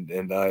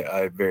 and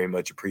I very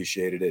much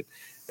appreciated it.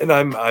 And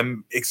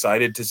I'm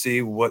excited to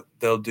see what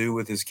they'll do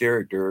with his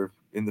character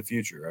in the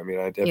future. I mean,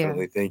 I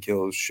definitely think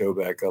he'll show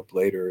back up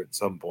later at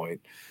some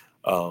point.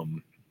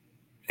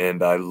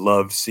 And I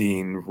loved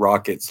seeing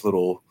Rocket's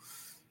little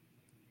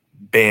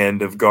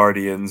band of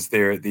Guardians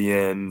there at the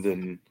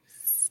end,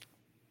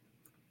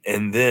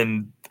 and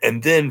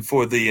then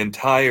for the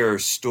entire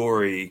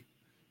story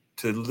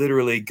to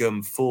literally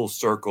come full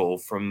circle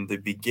from the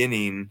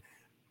beginning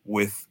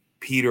with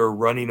Peter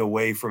running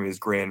away from his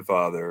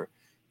grandfather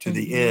to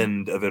the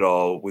end of it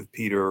all with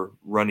Peter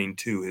running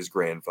to his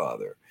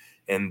grandfather.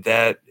 and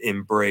that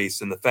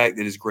embrace, and the fact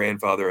that his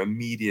grandfather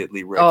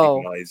immediately Oh,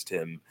 recognized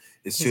him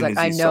as he's soon like, as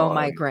I he know saw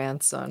my him.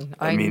 grandson.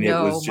 I I mean, it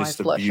know was my just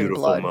a flesh and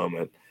beautiful blood.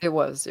 moment. It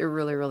was. It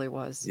really, really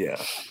was.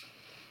 Yeah.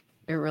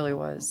 It really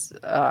was.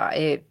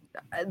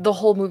 The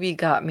whole movie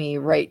got me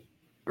right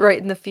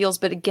in the feels.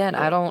 But again,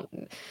 Yeah.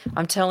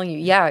 I'm telling you,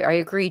 yeah, I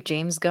agree.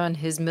 James Gunn,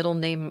 his middle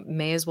name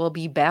may as well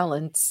be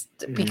Balanced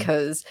Mhm.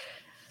 because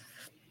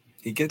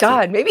He gets it.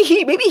 God, maybe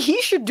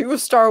he should do a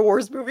Star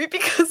Wars movie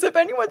because if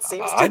anyone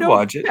seems to I'd know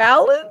watch it.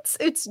 balance,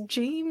 it's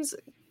James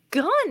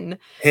Gunn.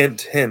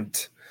 Hint,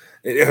 hint.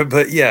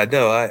 But yeah,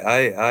 no,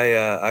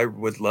 I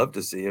would love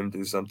to see him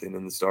do something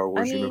in the Star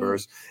Wars mean-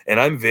 universe, and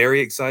I'm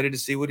very excited to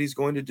see what he's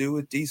going to do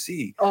with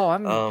DC. Oh,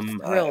 I'm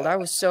thrilled. I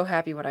was so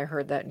happy when I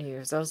heard that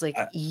news. I was like,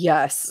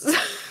 yes.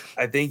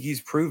 I think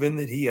he's proven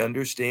that he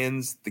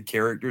understands the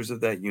characters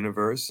of that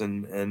universe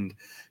and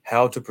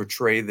how to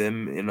portray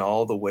them in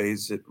all the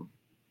ways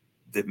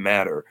that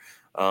matter.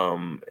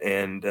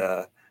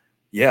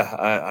 Yeah,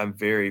 I'm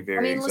very, I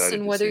very mean, excited listen,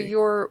 to whether see.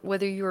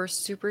 you're a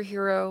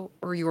superhero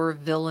or you're a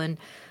villain,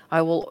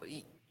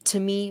 to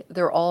me,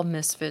 they're all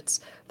misfits.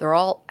 They're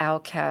all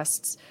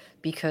outcasts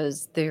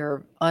because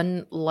they're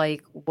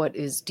unlike what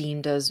is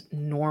deemed as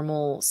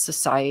normal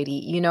society.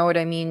 You know what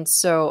I mean?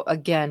 So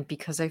again,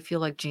 because I feel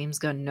like James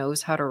Gunn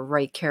knows how to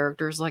write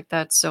characters like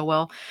that so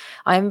well,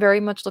 I'm very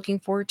much looking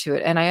forward to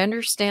it. And I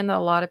understand that a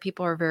lot of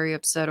people are very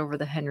upset over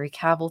the Henry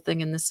Cavill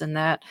thing and this and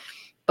that,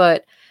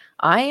 but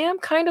I am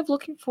kind of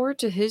looking forward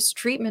to his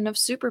treatment of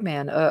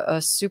Superman, a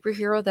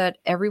superhero that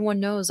everyone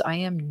knows I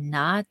am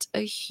not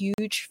a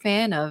huge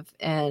fan of.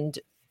 And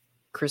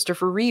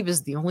Christopher Reeve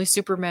is the only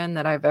Superman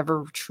that I've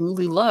ever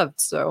truly loved.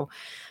 So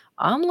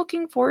I'm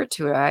looking forward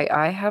to it.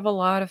 I have a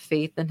lot of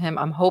faith in him.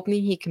 I'm hoping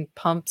he can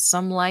pump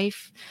some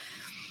life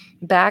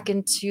back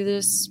into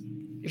this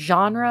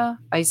genre.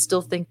 I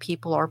still think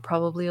people are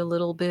probably a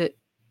little bit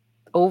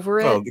over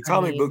it. Oh, the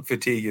comic book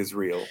fatigue is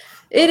real.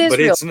 It is But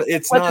real.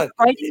 it's Whether not.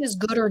 the writing is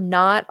good or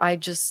not,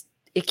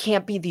 it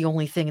can't be the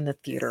only thing in the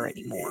theater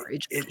anymore.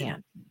 It just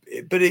can't.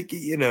 But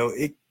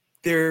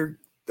they're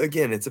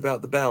again, it's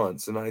about the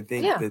balance, and I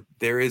think Yeah. that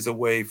there is a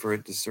way for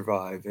it to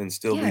survive and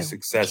still Yeah, be you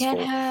successful. can't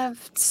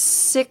have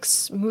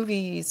 6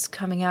 movies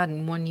coming out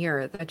in 1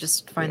 year. I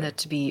just find that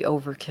to be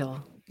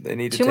overkill. They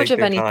need to Too much take of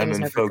their anything time is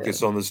and never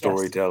focus good. on the Yes.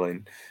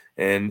 storytelling,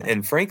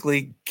 and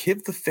frankly,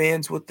 give the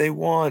fans what they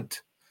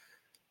want.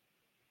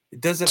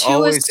 It doesn't To a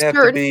always have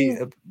to be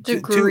certain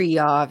degree, to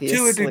a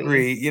obviously.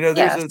 degree.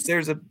 Yes.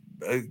 There's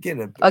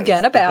again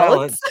Again, a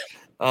balance.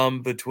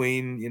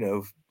 between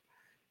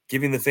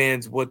giving the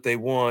fans what they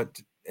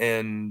want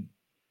and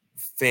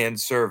fan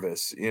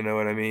service. You know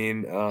what I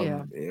mean?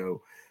 Yeah.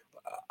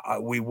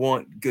 We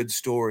want good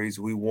stories.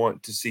 We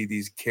want to see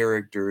these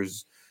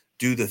characters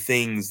do the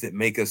things that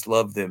make us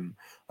love them.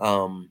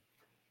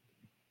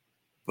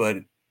 But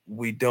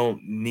we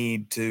don't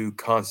need to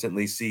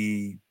constantly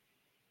see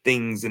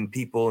things and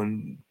people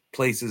and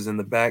places in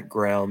the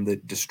background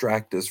that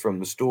distract us from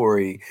the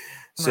story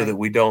so that Right.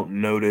 we don't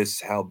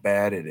notice how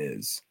bad it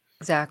is.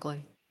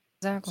 Exactly.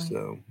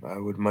 So I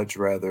would much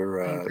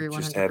rather I agree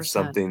just have 100%.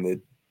 something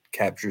that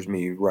captures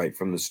me right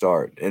from the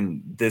start.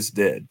 And this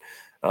did.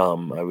 I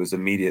was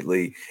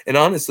immediately, and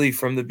honestly,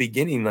 from the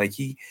beginning, like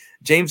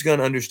James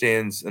Gunn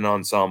understands an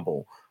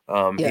ensemble. He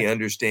Yes.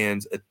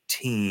 understands a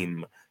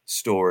team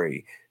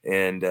story.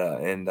 And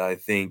I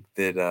think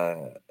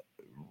that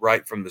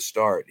right from the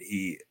start,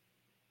 he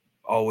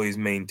always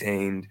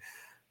maintained,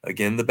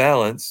 again, the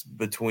balance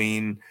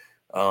between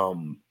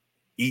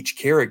each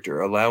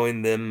character,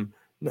 allowing them.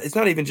 It's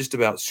not even just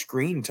about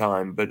screen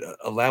time, but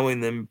allowing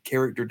them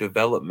character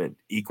development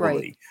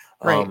equally,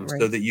 Right.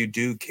 so that you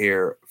do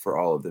care for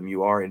all of them.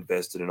 You are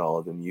invested in all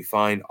of them. You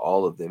find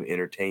all of them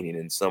entertaining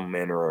in some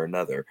manner or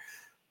another.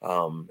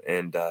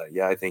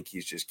 Yeah, I think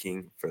he's just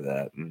king for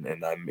that,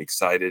 and I'm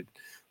excited,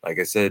 like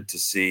I said, to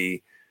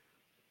see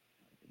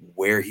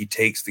where he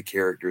takes the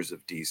characters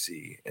of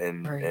DC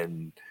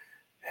and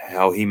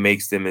how he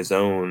makes them his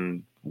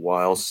own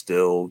while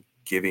still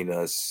giving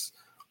us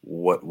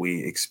what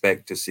we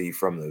expect to see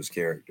from those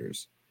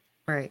characters.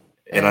 Right.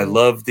 And I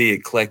love the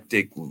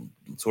eclectic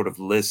sort of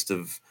list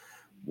of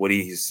what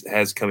he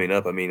has coming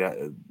up. I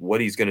mean, what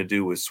he's going to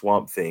do with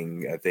Swamp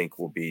Thing, I think,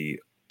 will be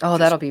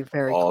that'll be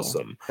very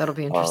awesome. Cool. That'll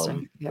be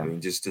interesting. I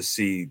mean, just to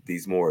see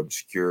these more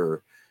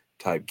obscure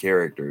type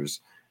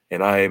characters.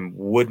 And I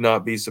would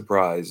not be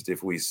surprised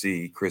if we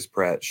see Chris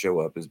Pratt show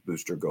up as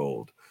Booster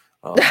Gold.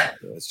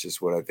 That's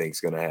just what I think is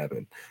going to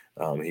happen.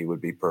 He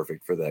would be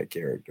perfect for that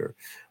character.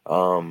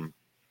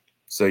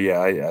 So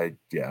yeah,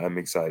 I'm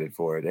excited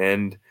for it.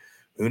 And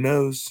who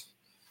knows?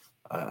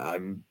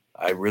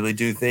 I really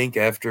do think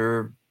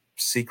after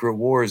Secret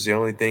Wars, the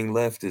only thing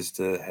left is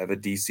to have a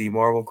DC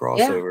Marvel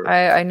crossover.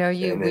 Yeah, I know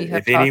you. And We have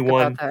if talked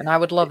anyone, about that, and I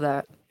would love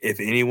that. If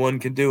anyone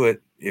can do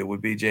it, it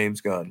would be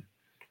James Gunn.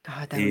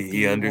 God, that would be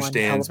He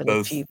understands one hell of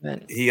an both.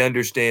 achievement. He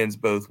understands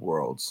both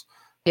worlds.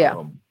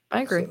 Yeah,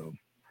 I agree. So,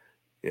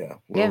 yeah,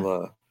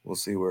 Yeah. we'll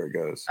see where it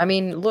goes. I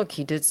mean, look,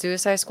 he did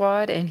Suicide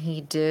Squad and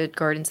he did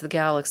Guardians of the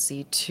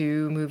Galaxy,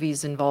 2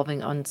 movies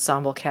involving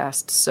ensemble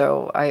casts.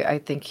 So I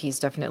think he's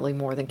definitely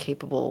more than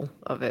capable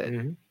of it.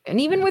 Mhm. And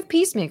even with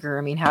Peacemaker,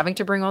 I mean, having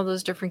to bring all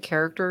those different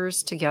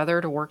characters together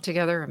to work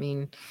together, I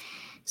mean,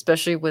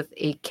 especially with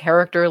a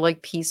character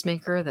like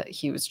Peacemaker, that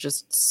he was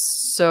just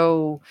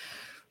so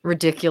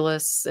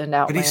ridiculous and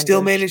But he still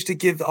outlandish. managed to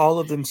give all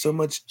of them so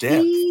much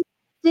depth. He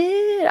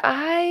did.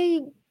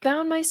 I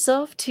found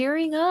myself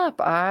tearing up.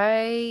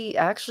 I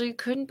actually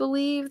couldn't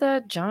believe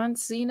that John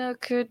Cena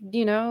could,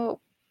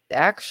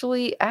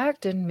 actually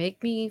act and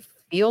make me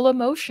feel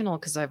emotional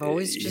because I've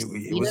always just It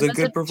seen was him a as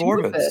a good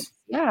performance. doofus.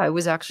 Yeah, it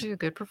was actually a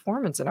good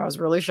performance, and I was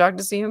really shocked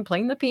to see him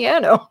playing the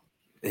piano.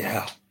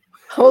 Yeah.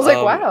 I was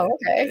like, wow,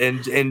 okay.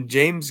 And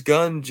James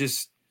Gunn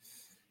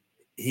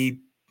he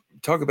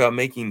talk about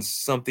making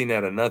something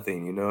out of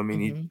nothing, you know? I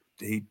mean,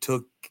 he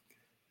took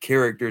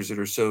characters that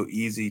are so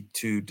easy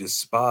to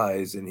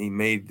despise and he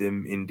made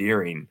them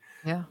endearing.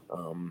 Yeah.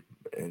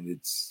 And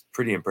it's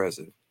pretty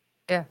impressive.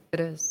 Yeah, it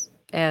is.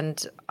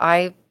 And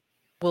I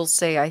will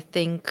say, I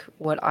think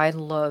what I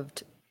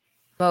loved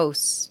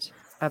most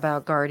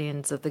about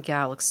Guardians of the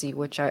Galaxy,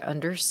 which I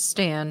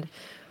understand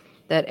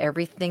that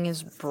everything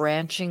is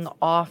branching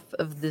off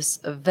of this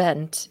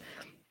event,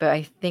 but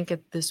I think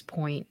at this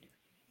point,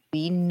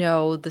 we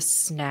know the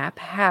snap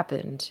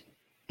happened.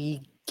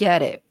 We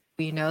get it.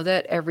 We know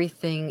that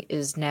everything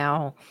is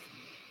now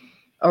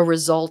a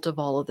result of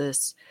all of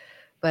this.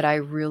 But I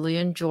really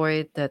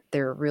enjoyed that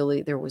there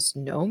was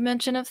no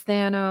mention of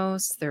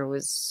Thanos. There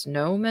was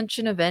no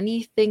mention of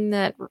anything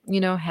that,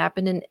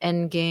 happened in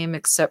Endgame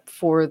except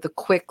for the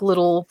quick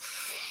little.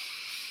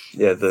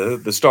 Yeah,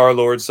 the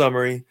Star-Lord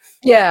summary.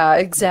 Yeah,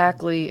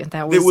 exactly. And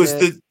that was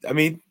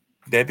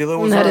Nebula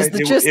was that right. is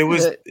the gist of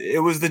it. It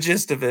was the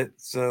gist of it.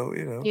 So,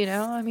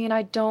 I mean,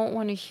 I don't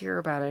want to hear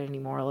about it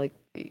anymore. Like,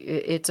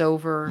 it's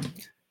over.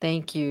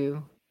 Thank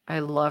you. I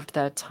loved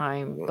that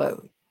time, but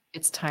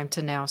it's time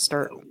to now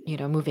start,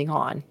 moving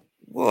on.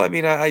 Well, I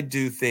mean, I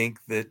do think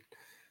that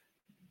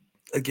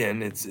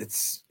again, it's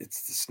the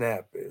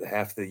snap.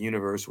 Half the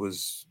universe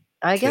was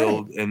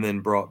killed and then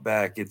brought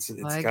back. It's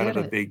kind of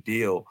a big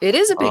deal. It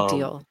is a big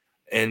deal.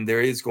 And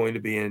there is going to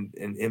be an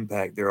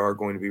impact. There are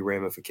going to be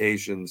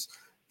ramifications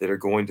that are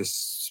going to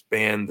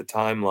span the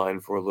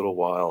timeline for a little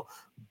while.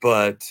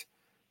 But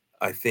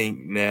I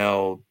think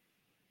now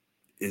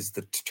is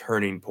the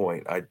turning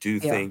point. I do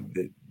think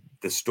that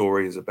the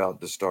story is about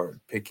to start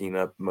picking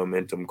up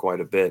momentum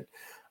quite a bit.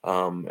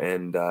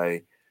 And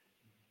I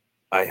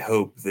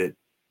hope that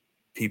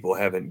people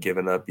haven't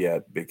given up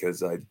yet,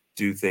 because I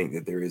do think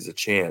that there is a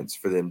chance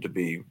for them to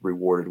be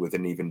rewarded with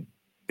an even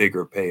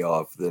bigger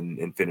payoff than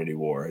Infinity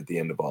War at the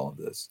end of all of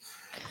this.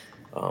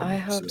 I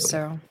hope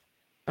so.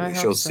 We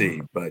shall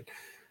see, but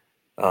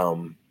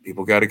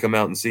people got to come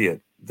out and see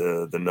it.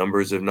 The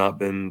numbers have not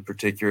been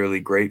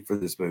particularly great for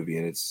this movie,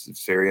 and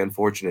it's very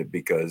unfortunate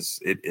because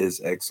it is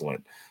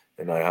excellent,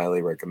 and I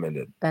highly recommend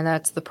it. And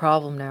that's the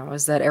problem now,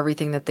 is that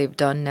everything that they've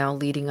done now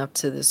leading up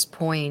to this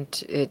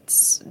point,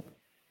 it's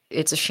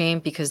a shame,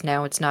 because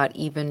now it's not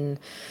even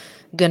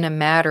gonna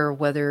matter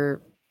whether,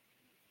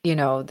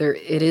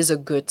 it is a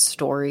good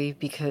story,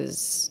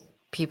 because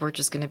people are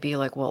just gonna be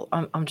like, well,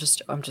 I'm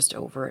just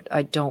over it.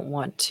 I don't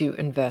want to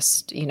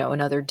invest,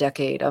 another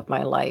decade of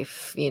my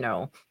life,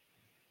 And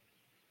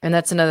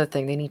that's another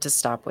thing. They need to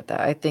stop with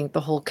that. I think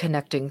the whole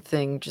connecting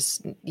thing,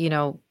 just,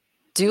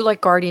 do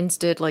like Guardians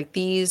did. Like,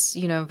 these,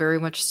 very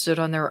much stood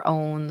on their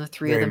own, the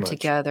three of them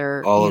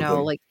together, All of them.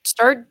 like,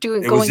 start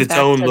doing, it was going its back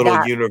own to little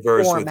that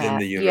universe format. within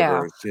the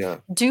universe. Yeah.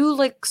 Do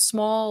like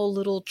small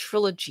little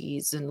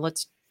trilogies, and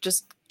let's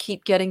just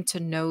keep getting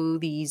to know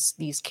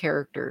these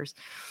characters.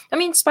 I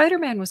mean,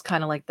 Spider-Man was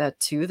kind of like that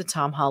too, the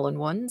Tom Holland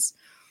ones.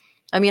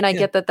 I mean, I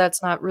get that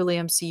that's not really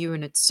MCU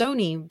and it's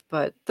Sony,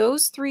 but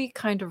those three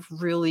kind of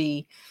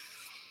really,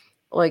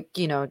 like,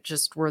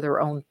 just were their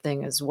own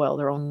thing as well,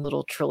 their own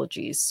little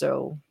trilogies.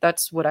 So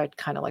that's what I'd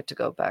kind of like to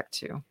go back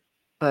to.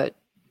 But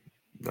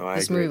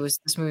this movie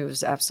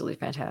was absolutely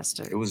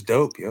fantastic. It was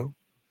dope, yo.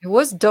 It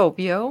was dope,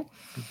 yo.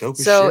 Dope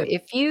as so shit.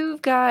 If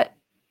you've got,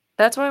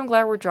 that's why I'm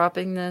glad we're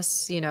dropping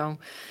this,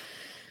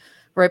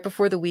 right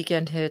before the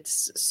weekend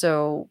hits.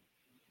 So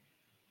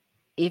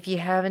if you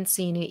haven't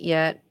seen it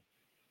yet,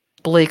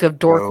 Blake of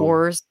Dork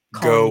Wars,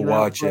 go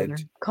watch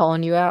it.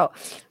 Calling you out.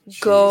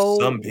 Jeez,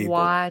 go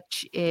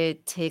watch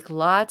it. Take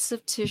lots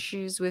of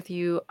tissues with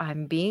you.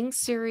 I'm being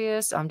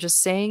serious. I'm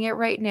just saying it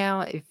right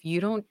now. If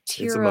you don't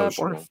tear up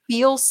or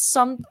feel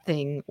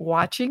something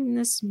watching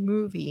this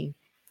movie,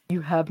 you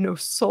have no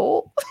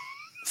soul.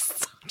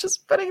 So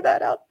just putting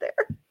that out there.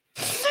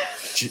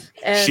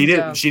 She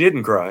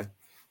didn't cry.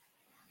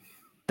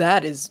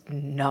 That is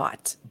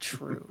not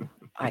true.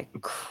 I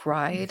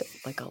cried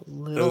like a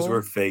little. Those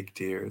were fake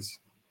tears.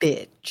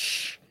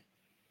 Bitch.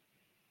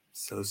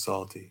 So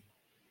salty.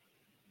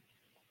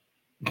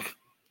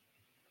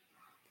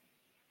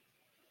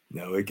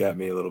 No, it got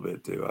me a little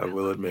bit too. I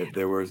will admit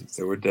there were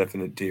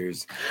definite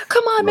tears.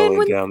 Come on, man!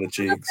 When down the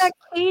cheeks. That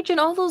cage and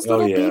all those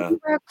little baby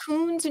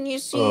raccoons, and you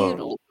see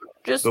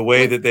Just The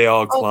way with that they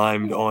all oh,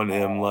 climbed on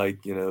him,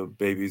 like, you know,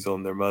 babies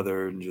on their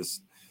mother, and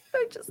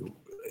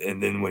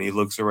then when he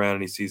looks around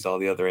and he sees all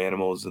the other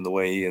animals, and the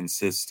way he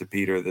insists to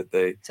Peter that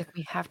it's like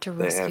we have to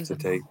they rescue have to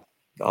them take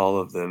all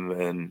of them,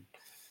 and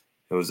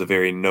it was a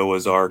very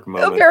Noah's Ark a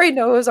moment. very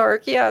Noah's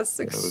Ark, yes,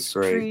 It was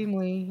great.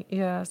 extremely.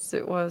 Yes,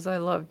 it was. I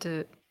loved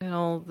it, and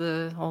all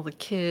the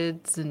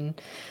kids,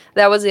 and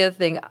that was the other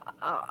thing.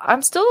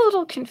 I'm still a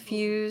little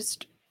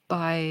confused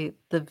by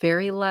the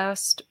very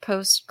last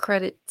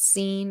post-credit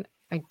scene.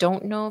 I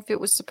don't know if it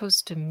was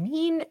supposed to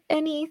mean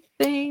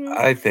anything.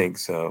 I think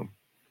so.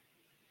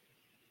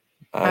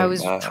 I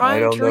was I trying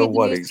don't to know read the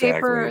what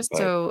newspaper, exactly, but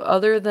so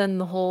other than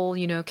the whole,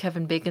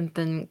 Kevin Bacon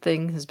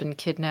thing has been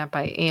kidnapped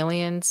by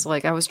aliens,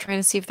 like, I was trying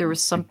to see if there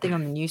was something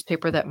on the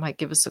newspaper that might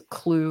give us a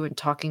clue in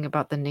talking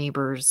about the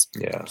neighbor's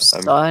yeah,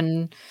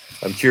 son.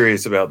 I'm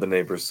curious about the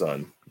neighbor's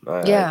son.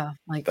 Yeah,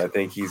 like, I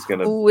think he's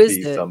gonna who is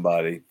be it?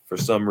 somebody for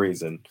some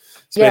reason,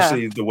 Yeah.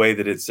 especially the way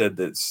that it said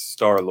that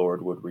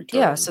Star-Lord would return.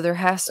 Yeah, so there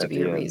has to at be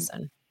the a end.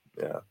 reason.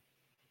 Yeah,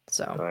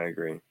 So I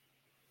agree.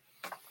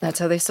 that's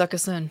how they suck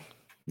us in.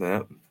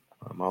 Yeah,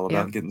 I'm all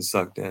Yeah. about getting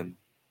sucked in.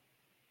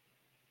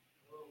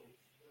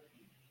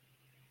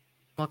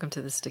 Welcome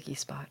to the sticky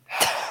spot.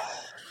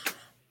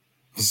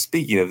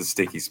 Speaking of the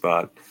sticky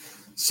spot,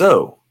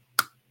 so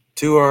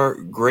to our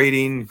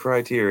grading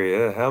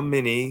criteria, how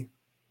many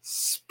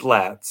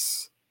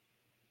splats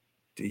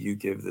do you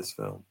give this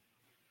film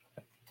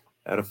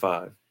out of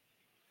 5?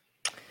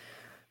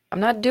 I'm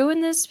not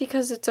doing this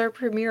because it's our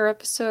premiere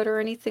episode or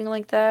anything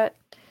like that,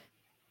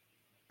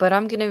 but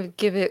I'm gonna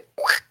give it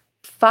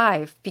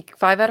 5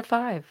 out of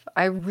 5.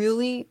 I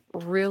really,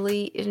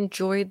 really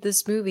enjoyed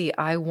this movie.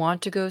 I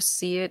want to go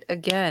see it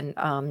again.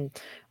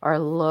 Our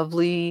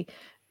lovely,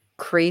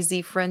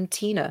 crazy friend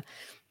Tina,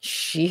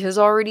 she has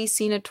already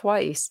seen it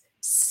twice.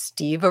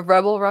 Steve of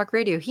Rebel Rock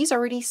Radio, he's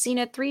already seen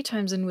it 3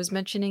 times and was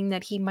mentioning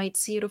that he might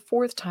see it a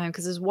 4th time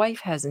because his wife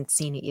hasn't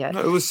seen it yet.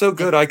 No, it was so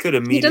good I could He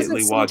doesn't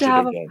immediately seem watch to it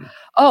have a again.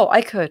 Oh,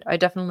 I could. I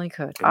definitely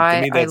could. And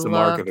to me, that's a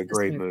mark of loved a this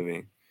great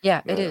movie.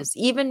 Yeah, it Yeah. is.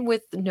 Even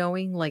with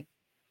knowing, like,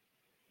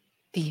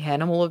 the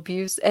animal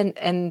abuse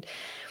and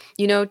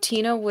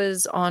Tina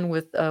was on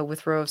with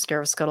Row of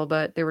Scare of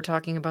Scuttlebutt. They were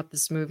talking about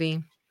this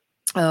movie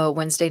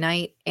Wednesday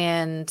night,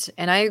 and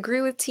I agree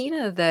with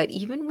Tina that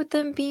even with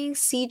them being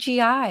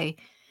CGI,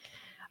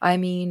 I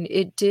mean,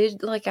 it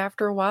did, like,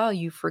 after a while,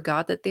 you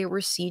forgot that they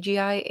were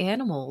CGI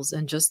animals,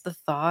 and just the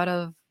thought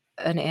of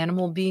an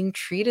animal being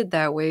treated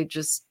that way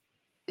just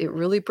it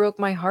really broke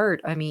my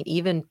heart. I mean,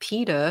 even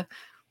PETA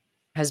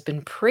has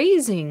been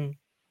praising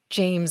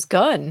James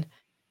Gunn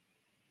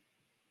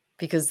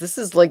because this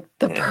is, like,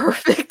 the Yeah.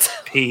 perfect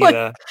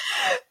PETA.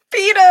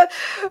 PETA,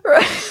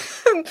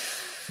 right?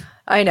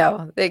 I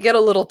know, they get a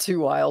little too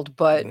wild,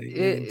 but They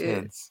get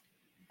intense.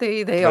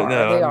 they But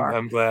no, are.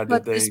 I'm glad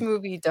But that this they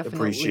movie definitely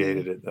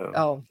appreciated it, though.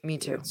 Oh, me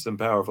too. It's some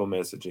powerful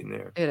messaging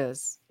there. It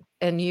is.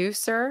 And you,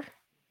 sir?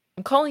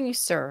 I'm calling you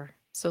sir.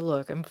 So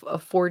look, I'm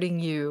affording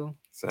you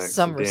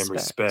some Damn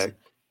respect.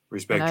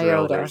 Respect An your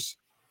iota. elders.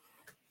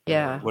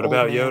 Yeah. What old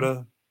about man.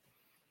 Yoda?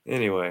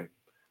 Anyway.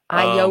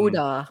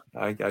 Iota.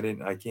 I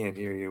can't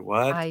hear you.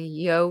 What?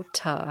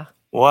 Iota.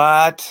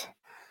 What?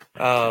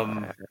 Do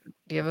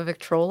you have a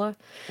Victrola?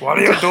 What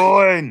are you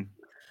doing?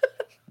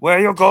 Where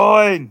are you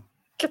going?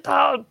 Get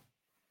out.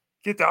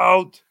 Get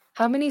out.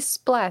 How many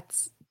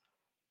splats?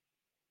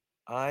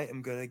 I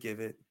am gonna give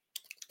it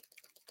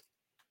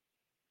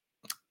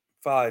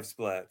 5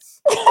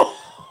 splats.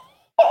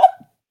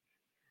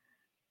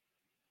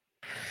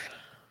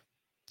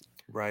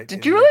 Right.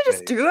 Did you really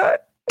just do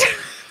that?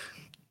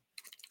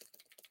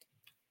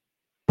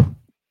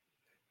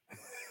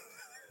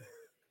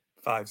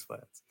 5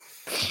 splats.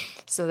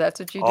 So that's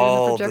what you do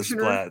All in the projection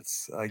room?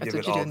 splats. I give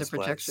it all the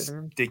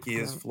splats.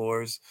 Stickiest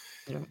floors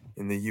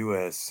in the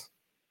U.S.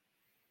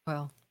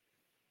 Well,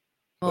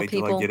 Wait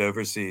till people, I get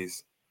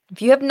overseas.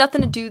 If you have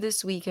nothing to do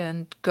this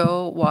weekend,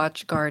 go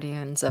watch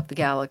Guardians of the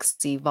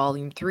Galaxy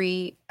Volume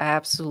 3. I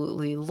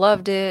absolutely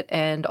loved it.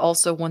 And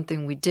also, one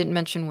thing we didn't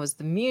mention was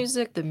the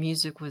music. The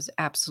music was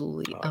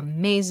absolutely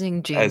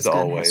amazing. James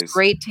Gunn has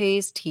great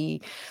taste.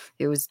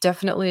 It was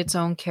definitely its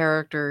own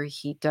character.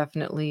 He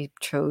definitely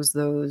chose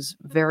those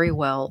very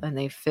well, and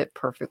they fit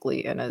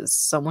perfectly. And as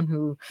someone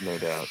who no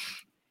doubt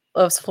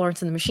loves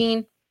Florence and the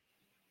Machine,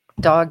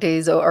 Dog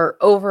Days Are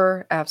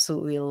Over,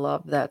 absolutely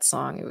love that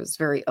song. It was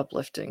very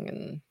uplifting,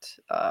 and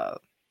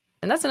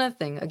that's another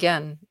thing.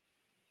 Again,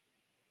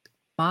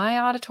 my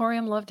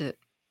auditorium loved it.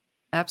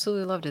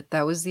 Absolutely loved it.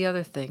 That was the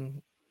other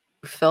thing.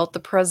 You felt the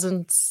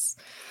presence.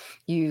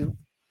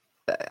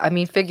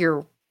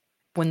 Figure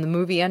when the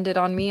movie ended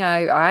on me,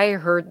 I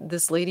heard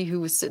this lady who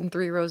was sitting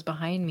 3 rows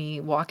behind me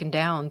walking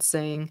down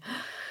saying,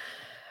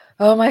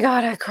 "Oh my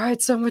God, I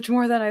cried so much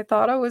more than I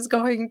thought I was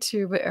going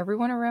to." But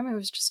everyone around me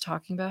was just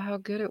talking about how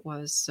good it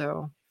was.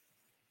 So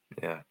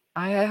yeah,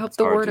 I hope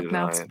the word of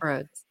mouth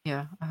spreads.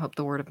 Yeah, I hope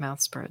the word of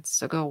mouth spreads.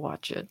 So go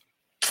watch it.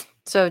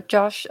 So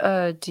Josh,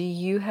 do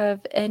you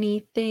have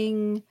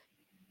anything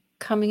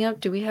coming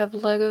up? Do we have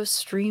Lego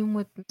Stream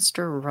with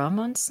Mr. Rum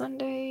on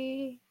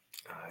Sunday?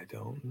 I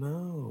don't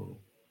know.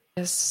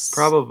 Yes.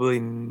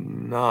 Probably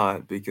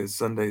not, because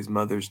Sunday's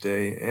Mother's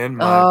Day and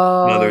my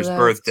Oh, mother's that's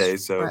birthday.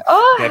 So right.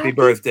 Oh, happy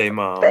birthday,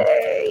 Mom.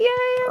 birthday. Yay,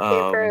 happy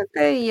Um,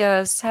 birthday.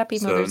 Yes, happy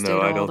So Mother's Day no,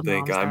 to I all don't the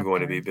think moms I'm out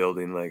going to there. be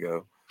building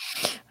Lego.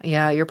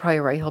 Yeah, you're probably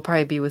right. He'll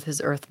probably be with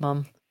his Earth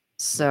mom.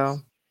 So,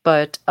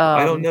 but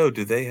I don't know.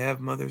 Do they have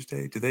Mother's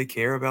Day? Do they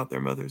care about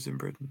their mothers in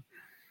Britain?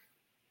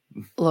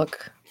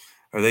 look,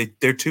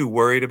 They're too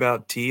worried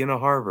about tea in a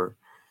harbor.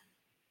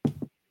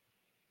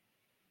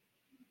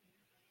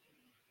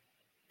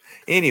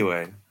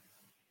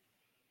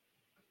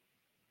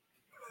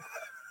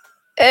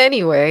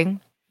 Anyway,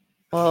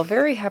 well,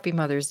 very happy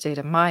Mother's Day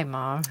to my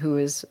mom, who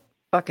is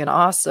fucking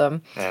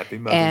awesome, happy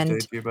Mother's Day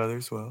and to your mother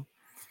as well.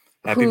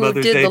 Happy who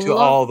Mother's did Day to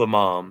all the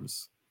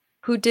moms.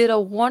 who did a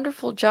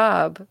wonderful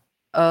job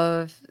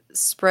of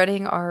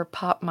spreading our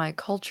Pop My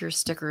Culture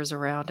stickers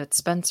around at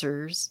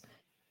Spencer's,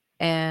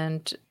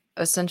 and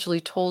essentially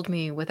told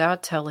me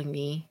without telling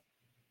me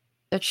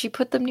that she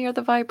put them near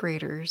the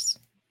vibrators.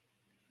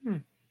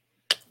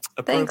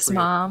 Thanks, Appropriate.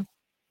 Mom.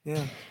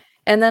 Yeah.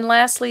 And then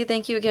lastly,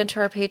 thank you again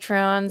to our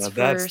Patrons Now for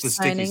that's the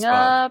sticky signing spot.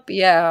 up.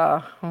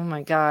 Yeah. Oh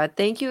my God.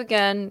 Thank you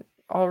again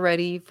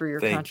already for your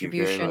Thank you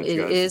very contribution. much, It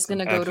guys. is It's going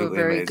to go to a absolutely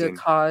very good amazing.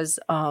 cause.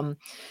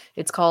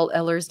 It's called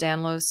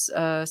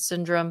Ehlers-Danlos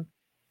syndrome.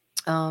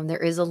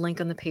 There is a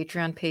link on the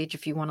Patreon page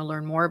if you want to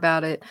learn more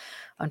about it.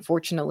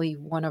 Unfortunately,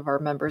 one of our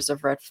members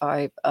of Red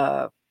 5,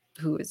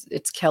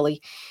 it's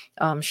Kelly,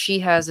 she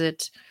has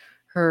it.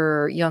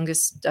 Her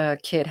youngest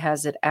kid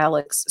has it,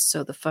 Alex.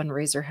 So the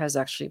fundraiser has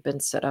actually been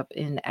set up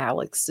in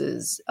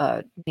Alex's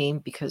name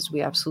because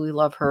we absolutely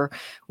love her.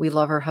 We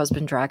love her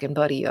husband, Dragon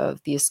Buddy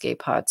of the Escape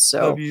Pod.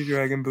 So Love you,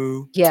 Dragon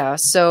Boo. yeah,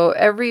 so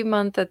every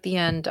month at the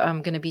end,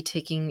 I'm going to be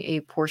taking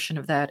a portion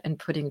of that and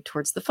putting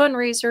towards the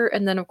fundraiser.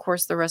 And then, of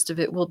course, the rest of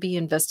it will be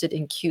invested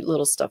in cute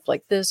little stuff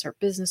like this, our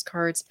business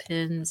cards,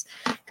 pins,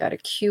 got a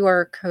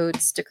QR code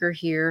sticker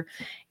here.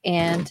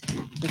 And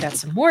we got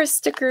some more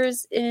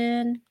stickers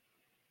in.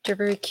 They're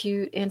very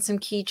cute, and some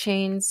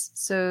keychains.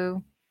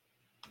 So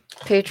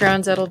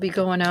Patrons, that'll be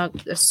going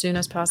out as soon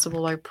as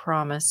possible, I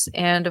promise.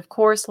 And of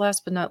course,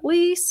 last but not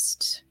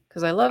least,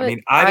 because I love it. I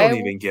mean, I don't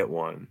even get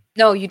one.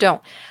 No, you don't.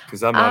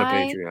 Because I'm not a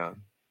I Patreon.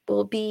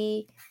 will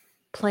be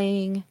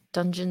playing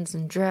Dungeons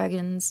and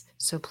Dragons,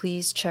 so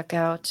please check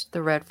out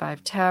the Red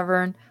 5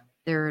 Tavern.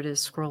 There it is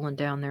scrolling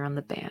down there on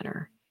the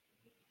banner.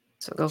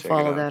 So go Check it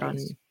follow out, that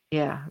guys. on.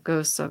 Yeah,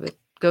 go sub it.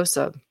 Go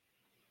sub.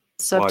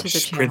 Sub to the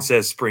Watch channel.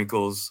 Princess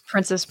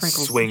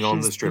Sprinkles swing on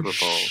She's the stripper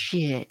pole.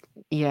 Shit.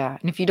 Yeah.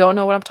 And if you don't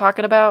know what I'm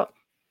talking about,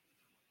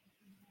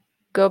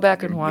 go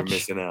back and watch. You're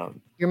missing out.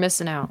 You're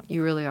missing out.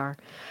 You really are.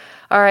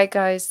 All right,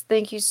 guys.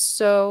 Thank you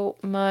so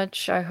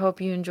much. I hope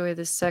you enjoy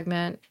this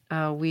segment.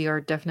 We are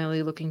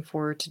definitely looking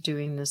forward to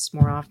doing this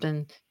more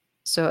often.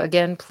 So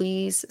again,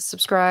 please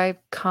subscribe,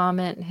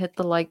 comment, hit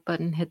the like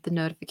button, hit the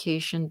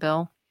notification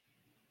bell.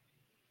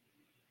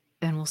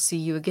 And we'll see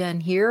you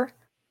again here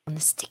on the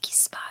Sticky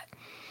Spot.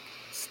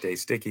 Stay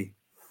sticky.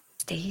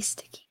 Stay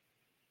sticky.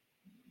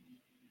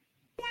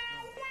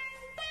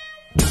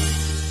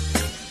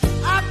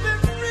 I've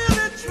been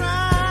really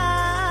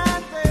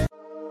trying, baby.